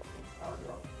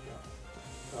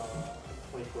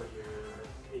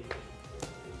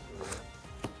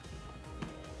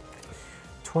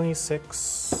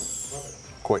 26.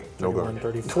 Koi, no go.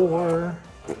 134.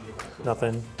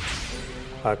 Nothing.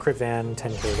 Crit Van,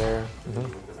 10k there.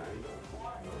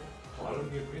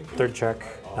 Third check,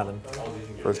 nothing.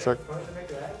 First check.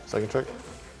 Second check.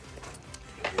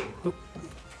 Oop.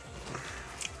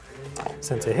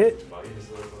 Since a hit,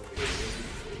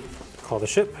 call the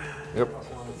ship. Yep.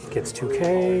 Gets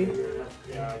 2k.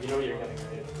 Yeah, you know what you're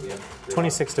getting, right?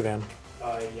 26 to Van.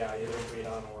 Yeah, either wait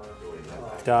on or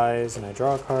Dies, and I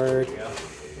draw a card.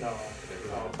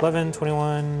 11,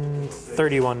 21,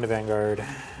 31 to Vanguard.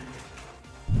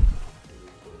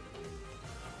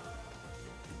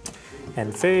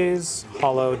 End phase,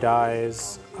 hollow,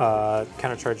 dies,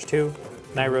 counter charge 2.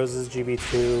 Nightrose's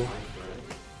GB2.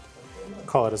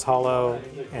 Call it as hollow,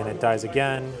 and it dies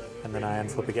again, and then I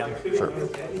unflip again. Sure.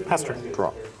 Pass turn.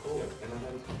 Draw.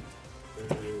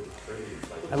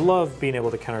 I love being able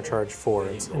to counter charge 4.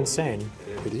 It's insane.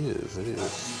 It is, it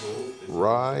is.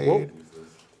 Ride.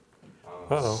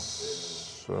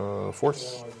 Uh-oh.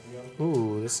 Force.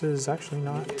 Ooh, this is actually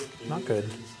not good.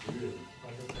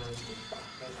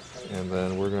 And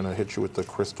then we're gonna hit you with the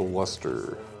Crystal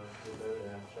Luster.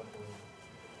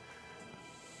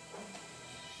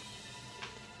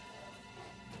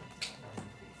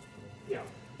 yeah,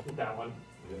 that one.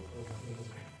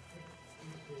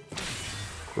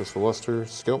 Crystal Luster,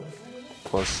 skill,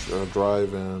 plus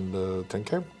drive and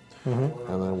 10k. And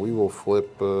then we will flip,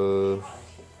 I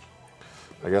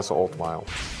guess, Alt Mile.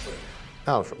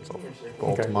 Now I'll show himself.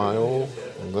 Alt Okay. Mile,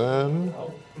 and then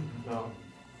No.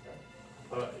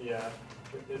 Yeah,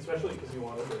 especially because you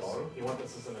want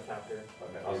this as an attacker.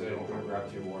 Okay, I was going to grab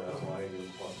 2 more, that's why it was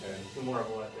plus 10. 2 more of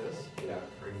what this. Yeah,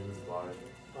 bring this line.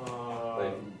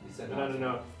 You said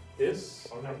No. This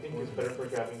I think is better for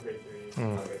grabbing grade 3.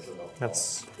 Okay, so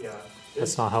That's Yeah.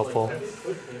 That's not helpful. Like,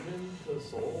 put him in the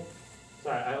soul.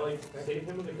 Sorry, I like save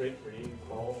him with a grade 3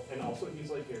 call, and also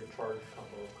he's like your charge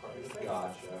combo card.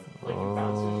 Gotcha. Like you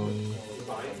bounce it with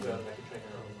Divine, then I can train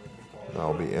your own.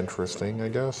 that'll be interesting, I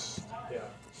guess. Yeah,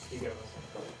 you get this.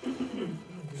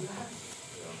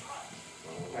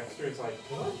 Texture is like,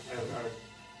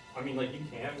 I mean, like you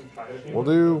can try to. We'll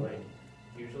do- but, like,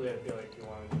 usually, I feel like you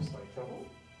want to just like shovel.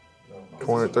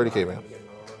 230k, man.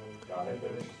 Got it.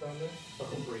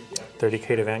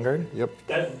 30k to Vanguard. Yep.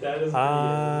 That is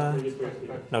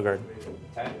No guard.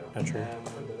 Not true.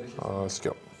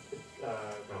 Skill. So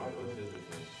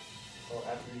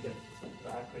after you get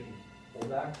back, when you pull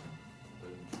back,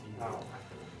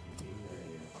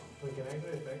 Wait, can I do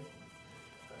it?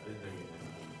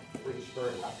 pretty sure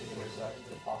it has to intersect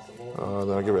if possible.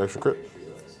 Then I give it extra crit.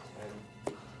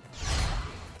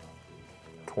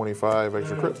 25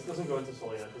 extra crit. This doesn't go into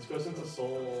soul yet. This goes into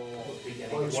soul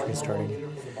beginning. Should be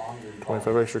starting.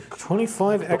 25 extra.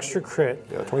 25 extra crit.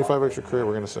 Yeah, 25 extra crit.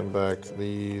 We're gonna send back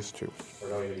these two.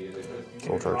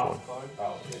 Soul charge one.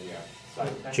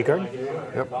 G guard.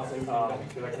 Yep.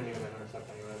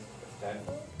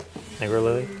 Negro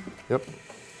Lily. Yep.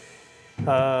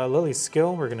 Lily's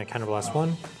skill, we're going to counterblast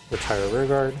 1, retire rear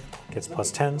guard, gets plus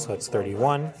 10, so that's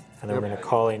 31. And then we're going to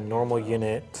call a normal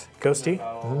unit Ghosty.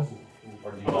 Oh,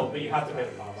 but you have to hit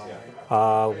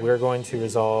it. We're going to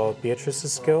resolve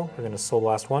Beatrice's skill. We're going to Soul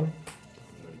Blast 1.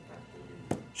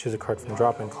 Choose a card from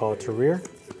drop and call it to rear.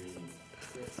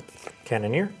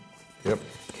 Cannoneer. Yep.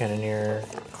 Cannoneer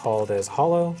called as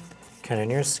Hollow.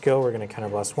 Cannoneer's skill, we're going to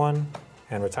counterblast 1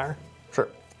 and retire. Sure.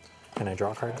 And I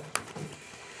draw a card.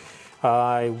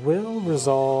 I will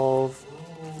resolve.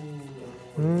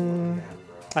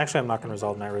 Actually, I'm not going to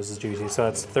resolve Nightrose's Juicy, so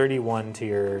that's 31 to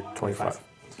your 25.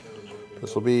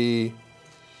 This will be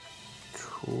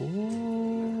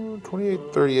 28,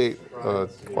 38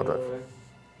 quad drive.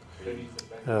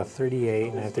 38,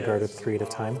 and I have to guard it 3 at a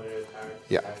time.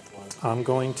 Yeah. I'm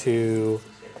going to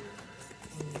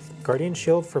Guardian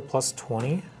Shield for plus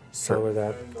 20, so Sure. we're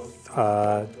at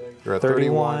You're at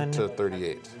 31 to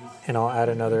 38 and I'll add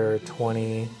another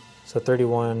 20, so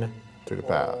 31, to the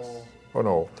pass. Oh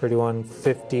no, 31,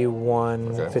 51,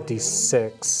 Okay.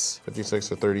 56. 56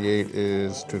 to 38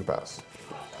 is to the pass.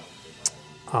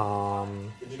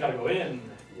 You just gotta go in.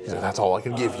 Yeah, that's all I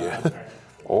can give you.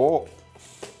 Oh.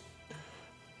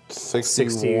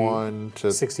 61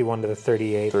 to 61 to the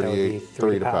 38. That would be 38,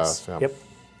 3 to pass. yeah. Yep.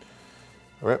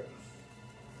 Okay.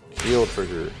 Heal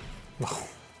trigger.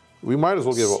 We might as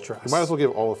well give Stress.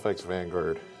 all effects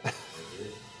Vanguard.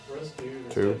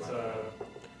 2,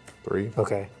 3,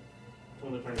 Okay.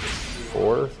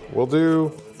 4. We'll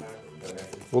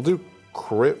do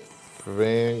crit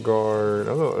Vanguard. I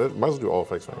don't know, might as well do all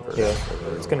effects Vanguard. Yeah.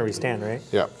 It's going to restand, right?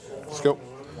 Yeah. Let's go.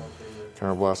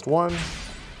 Counterblast 1.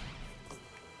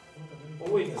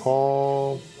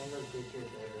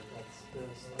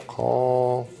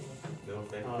 Call.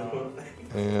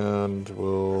 And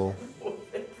we'll.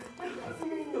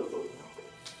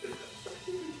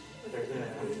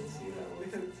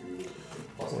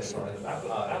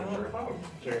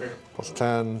 Plus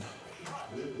 10.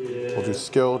 We'll do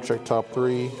skill, check top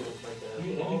 3.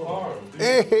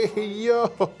 Hey,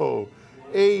 yo!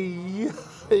 Hey,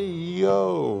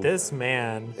 yo! This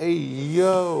man. Hey,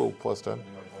 yo! Plus 10.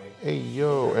 Hey,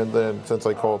 yo! And then, since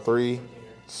I called 3,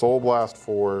 Soul Blast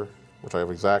 4, which I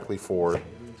have exactly 4.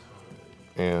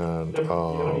 And,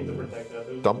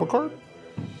 dump a card?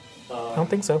 I don't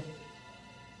think so.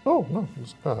 Oh, no.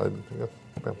 I didn't think that.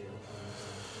 Yeah.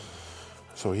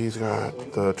 So he's got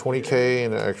the 20k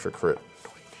and an extra crit.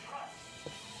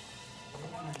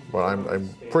 But I'm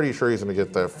pretty sure he's going to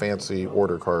get that fancy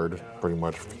order card, pretty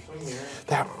much.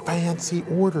 That fancy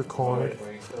order card.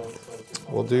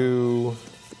 We'll do...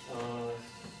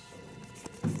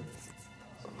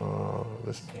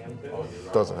 this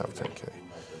doesn't have 10k.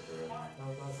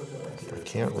 I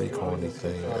can't recall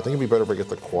anything. I think it'd be better if I get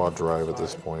the quad drive at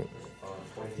this point.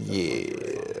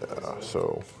 Yeah,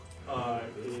 so...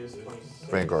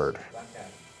 Vanguard.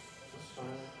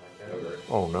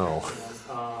 Oh no.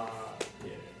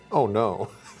 Oh no.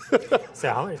 So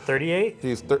how much? 38?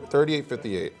 He's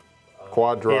 38-58.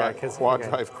 Quad drive. Yeah, 'cause- quad okay.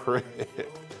 drive crit.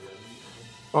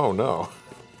 Oh no.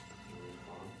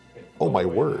 Oh my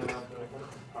word.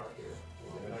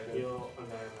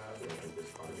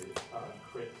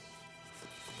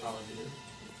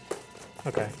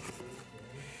 Okay.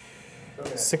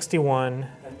 61,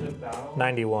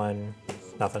 91,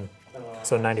 nothing.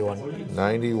 So 91.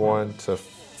 91 to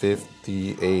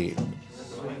 58.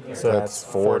 So That's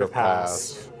 4 to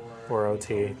pass. 4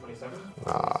 OT.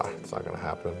 Nah, it's not gonna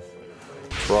happen.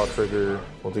 Draw trigger.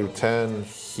 We'll do 10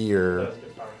 here.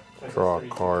 Draw a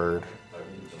card.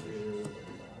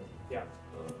 Yeah.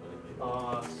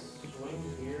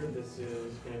 Swing here, this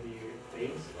is going to be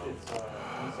base. It's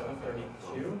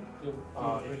 732.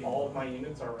 If all of my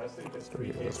units are rested, it's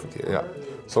 3K. That's 58. Yeah.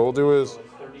 So what we'll do is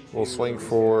we'll swing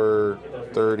for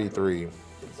 33.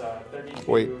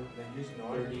 Wait.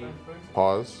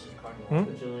 Pause. That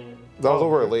was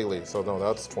over lately, so no,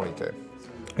 that's 20k.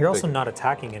 You're also not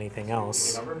attacking anything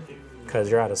else. because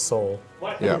you're out of soul.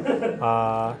 What? Yeah.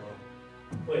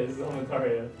 Wait, this is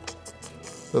Omataria.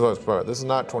 This is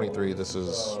not 23. This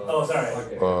is Oh,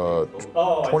 sorry. Oh,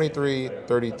 I see. 23,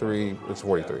 33. It's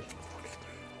 43.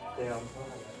 Damn.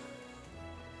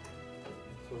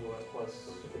 So what, plus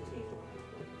 15?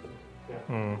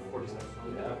 Yeah. 47.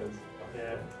 Yeah.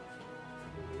 Yeah.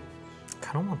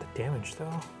 Kind of want the damage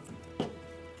though.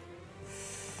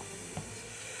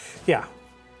 Yeah.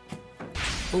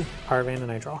 Ooh, Power Van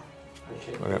and I draw.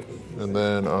 Okay. And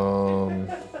then Don't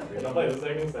play the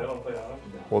seconds, I don't play that one.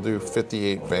 we'll do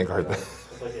 58 Vanguard. I'll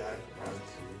play the eye.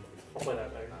 I'll play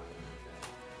that back.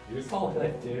 You just told me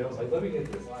that, dude. I was like, let me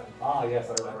get this line. Ah, yes,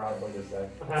 I remember how to play this deck.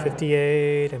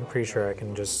 58. I'm pretty sure I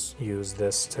can just use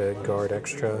this to guard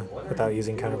extra without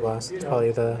using Counterblast. It's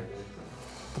probably the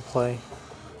play.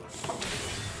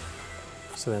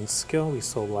 So then skill, we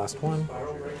Soul Blast 1.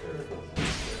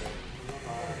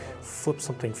 Flip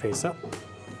something face up.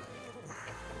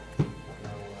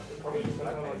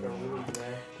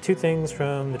 2 things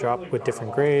from the drop with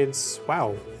different grades.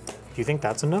 Wow. Do you think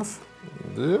that's enough?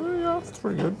 Yeah, that's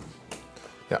pretty good.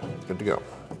 Yeah, good to go.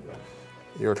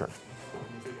 Your turn.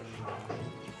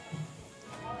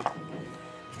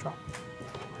 Drop.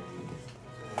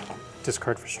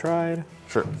 Discard for stride.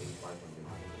 Sure.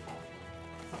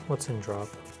 What's in drop?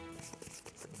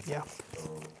 Yeah.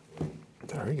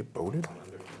 Did I already get boated?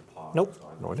 Nope.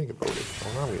 No, I didn't get boated.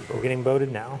 Oh, now we get We're boated. getting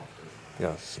boated now.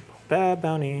 Yes. Bad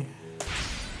bounty.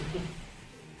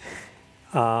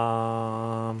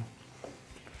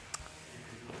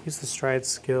 Use the stride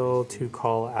skill to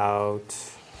call out.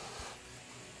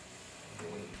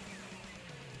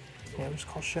 Yeah, just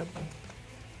call ship.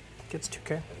 Gets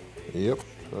 2k. Yep,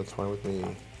 that's fine with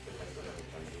me.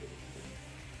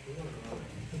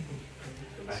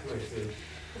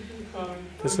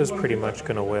 This is pretty much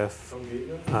gonna whiff.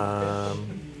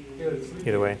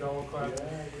 Either way.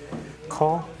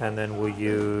 Call, and then we'll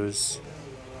use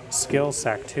skill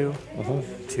sack 2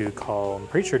 to call. I'm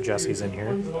pretty sure Jesse's in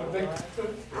here.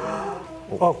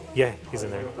 Oh, yeah, he's in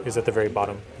there. He's at the very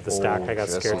bottom of the stack. I got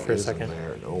Jesse scared for a is in second.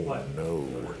 there. No, no.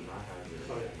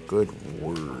 Good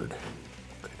word.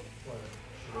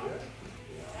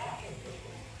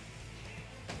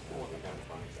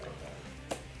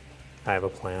 I have a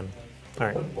plan. All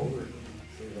right.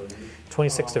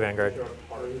 26 to Vanguard.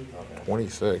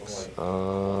 26.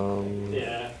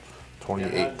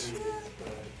 28.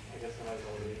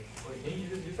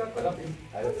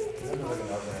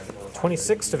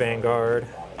 26 to Vanguard.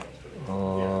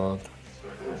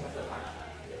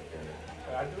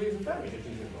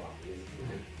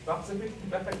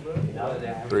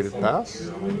 Three to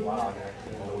pass?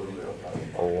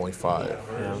 Oh, only 5.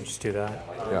 Yeah, I'll just do that.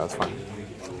 Yeah, that's fine.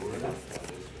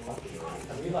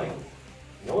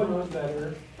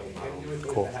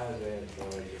 Cool.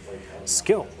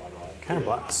 Skill.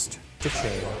 Counterblast.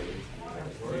 Ditching.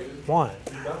 1,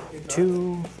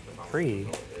 2, 3.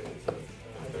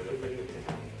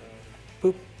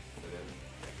 Boop.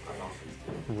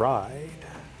 Ride.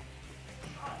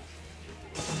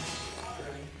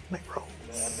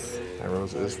 Nightrose.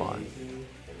 Nightrose is fine.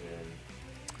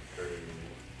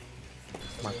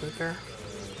 Mark it there.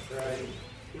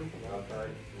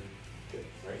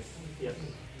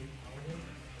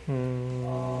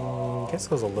 Guess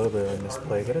it was a little bit of a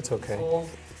misplay, but it's okay.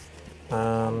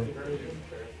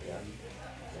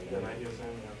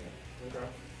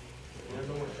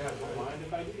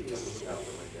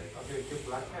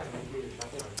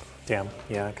 Damn,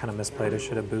 yeah, I kind of misplayed. I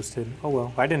should have boosted. Oh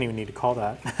well, I didn't even need to call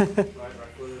that.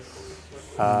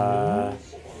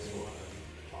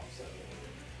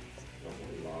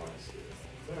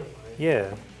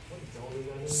 Yeah.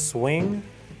 Swing,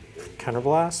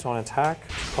 counterblast on attack,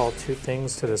 call 2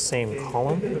 things to the same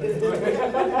column.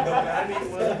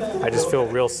 I just feel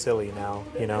real silly now,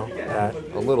 you know, that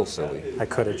A little silly. I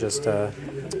could have just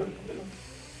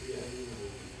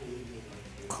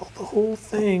called the whole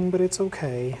thing, but it's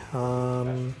okay.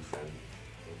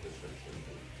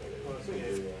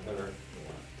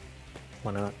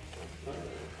 Why not?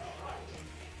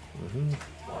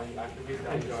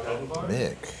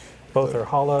 Mick. Both are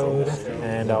hollowed,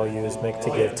 and I'll use Mick to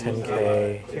give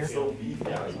 10k here.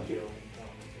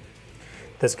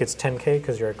 This gets 10k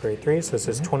because you're at grade 3, so this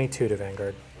is 22 to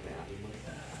Vanguard.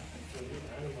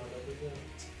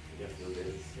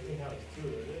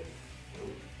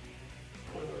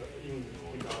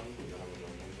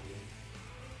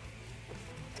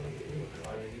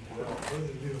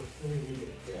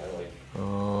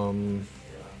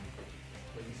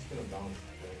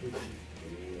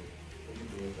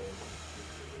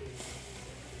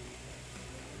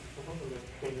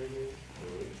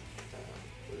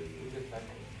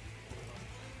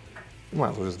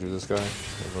 Might as well just do this guy.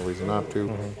 There's no reason not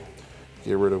to.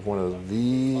 Get rid of one of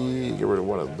the. Get rid of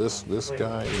one of this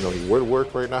guy. You know he would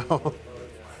work right now.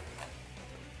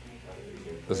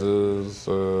 This is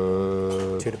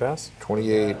 2 to pass.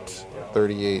 28,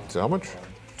 38. How much?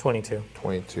 22.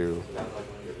 22.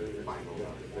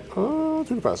 2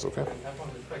 to pass. Okay.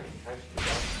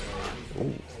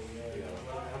 Ooh.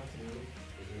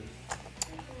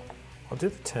 I'll do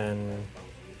the 10.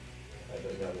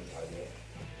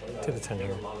 Do the 10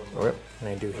 here. Okay. And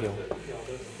I do heal.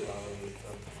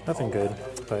 Nothing good,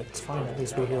 but it's fine. At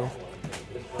least we heal.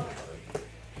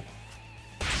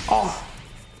 Oh!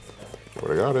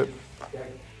 Would have got it.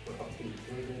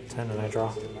 10 and I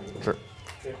draw. Sure.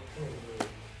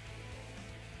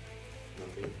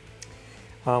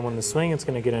 On the swing, it's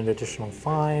going to get an additional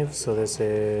 5. So this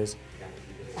is.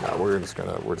 Yeah, we're just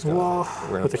gonna with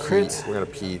the crit. We're gonna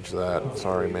peach that.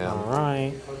 Sorry, man. All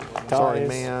right. Sorry, Dies,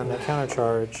 man. and a counter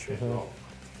charge.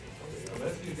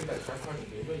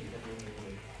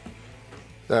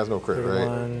 That has no crit, right?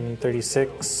 31,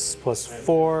 36 plus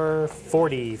 4,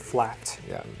 40 flat.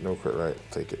 Yeah, no crit, right?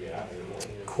 Take it.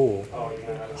 Cool.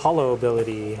 Hollow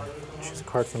ability. Choose a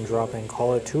card from drop and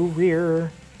call it to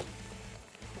rear.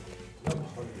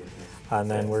 And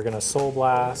then we're gonna Soul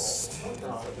Blast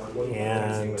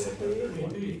and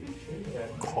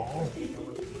call.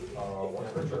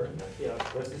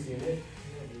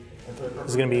 This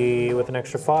is gonna be with an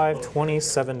extra 5,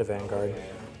 27 to Vanguard.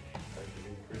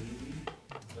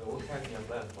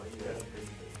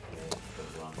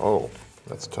 Oh,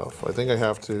 that's tough. I think I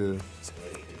have to.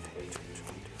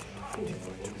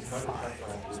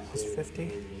 Plus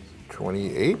 50.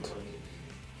 28?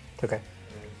 Okay.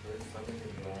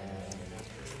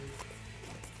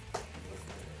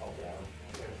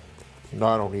 No,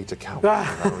 I don't need to count. I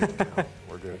don't need to count.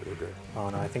 We're good, we're good. Oh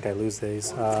no, I think I lose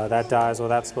these. That dies. Well,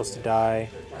 that's supposed to die.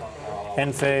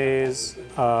 End phase,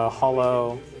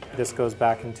 hollow. This goes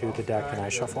back into the deck and I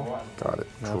shuffle. Got it.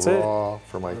 That's Draw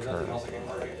for my turn.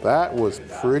 That was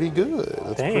pretty good.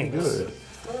 That's pretty Thanks. good.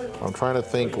 I'm trying to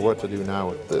think what to do now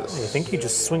with this. I think you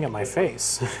just swing at my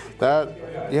face. That,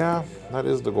 yeah, that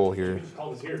is the goal here.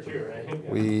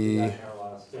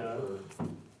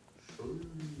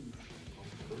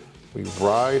 We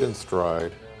ride and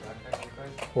stride.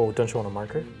 Well, don't you want a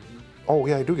marker? Oh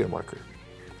yeah, I do get a marker.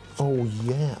 Oh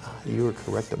yeah, you were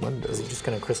correct, Amundo. Is he just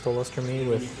gonna crystal luster me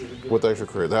with? With extra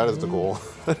crit, that is the goal.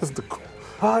 That is the goal.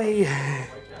 Hi.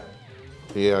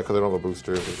 Yeah, because I don't have a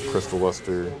booster. It's Crystal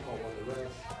Luster.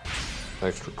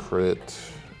 Extra crit.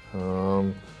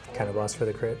 Kind of blast for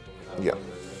the crit. Yeah.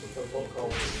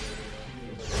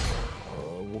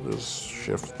 We'll just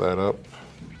shift that up.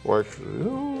 Or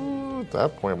actually, at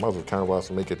that point, I might as well counter blast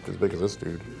and make it as big as this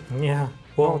dude. Yeah.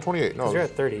 Well, No, 28. No, because you're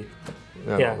at 30.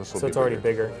 Yeah, Yeah, no, so it's already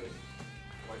bigger.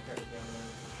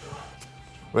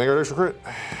 Vanguard extra crit.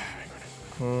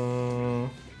 Oh,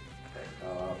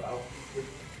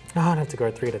 I'd have to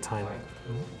guard 3 at a time.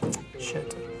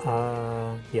 Shit.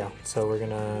 Yeah, so we're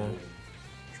gonna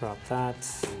drop that,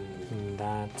 and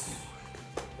that.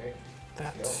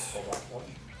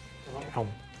 Ow.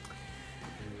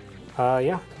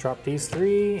 Yeah, drop these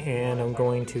 3, and I'm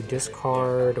going to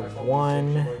discard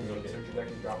 1.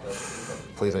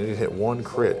 Please, I need to hit 1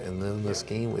 crit, and then this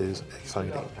game is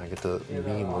exciting. I get to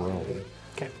beam Maloney.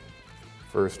 Okay.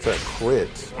 First check,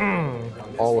 crit.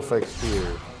 All effects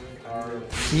here.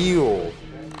 Heal.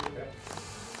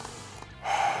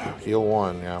 Heal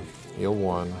 1, yeah. Heal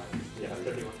 1.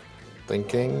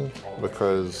 Thinking,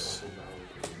 because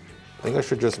I think I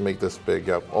should just make this big.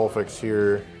 Yep, all effects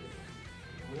here.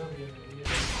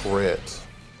 Crit.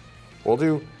 We'll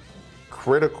do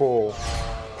critical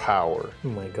power. Oh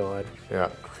my god. Yeah.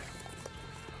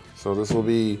 So this will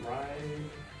be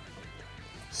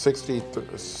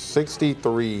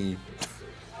 63.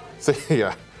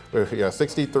 Yeah. Yeah,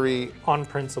 63. On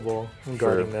principle, I'm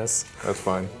guarding Sure. this. That's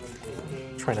fine.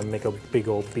 Trying to make a big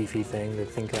old beefy thing to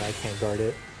think I can't guard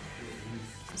it.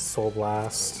 Soul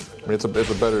Blast. I mean, it's a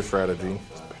better strategy.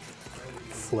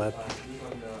 Flip.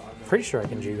 Pretty sure I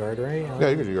can G-guard, right? Yeah,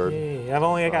 you can G-guard. Yeah.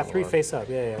 I got 3 face up.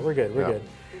 Yeah, we're good, we're good.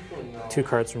 2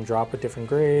 cards from drop with different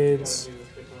grades.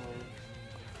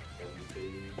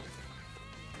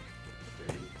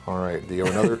 All right. Do you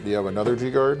have another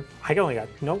G-guard? I got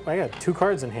 2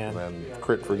 cards in hand. And then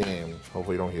crit for game.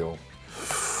 Hopefully you don't heal.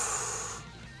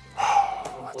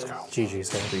 Let's go. GG,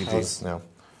 so GG. No.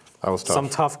 That was tough. some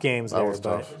tough games That there, was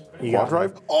but tough. you Quad got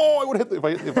drive? Oh, I would have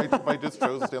hit if I just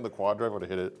chose to stay on the quad drive, I would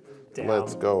have hit it. Damn.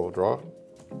 Let's go. Draw.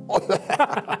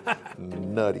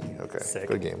 Nutty. Okay. Sick.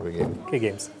 Good game. Good game. Good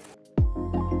games.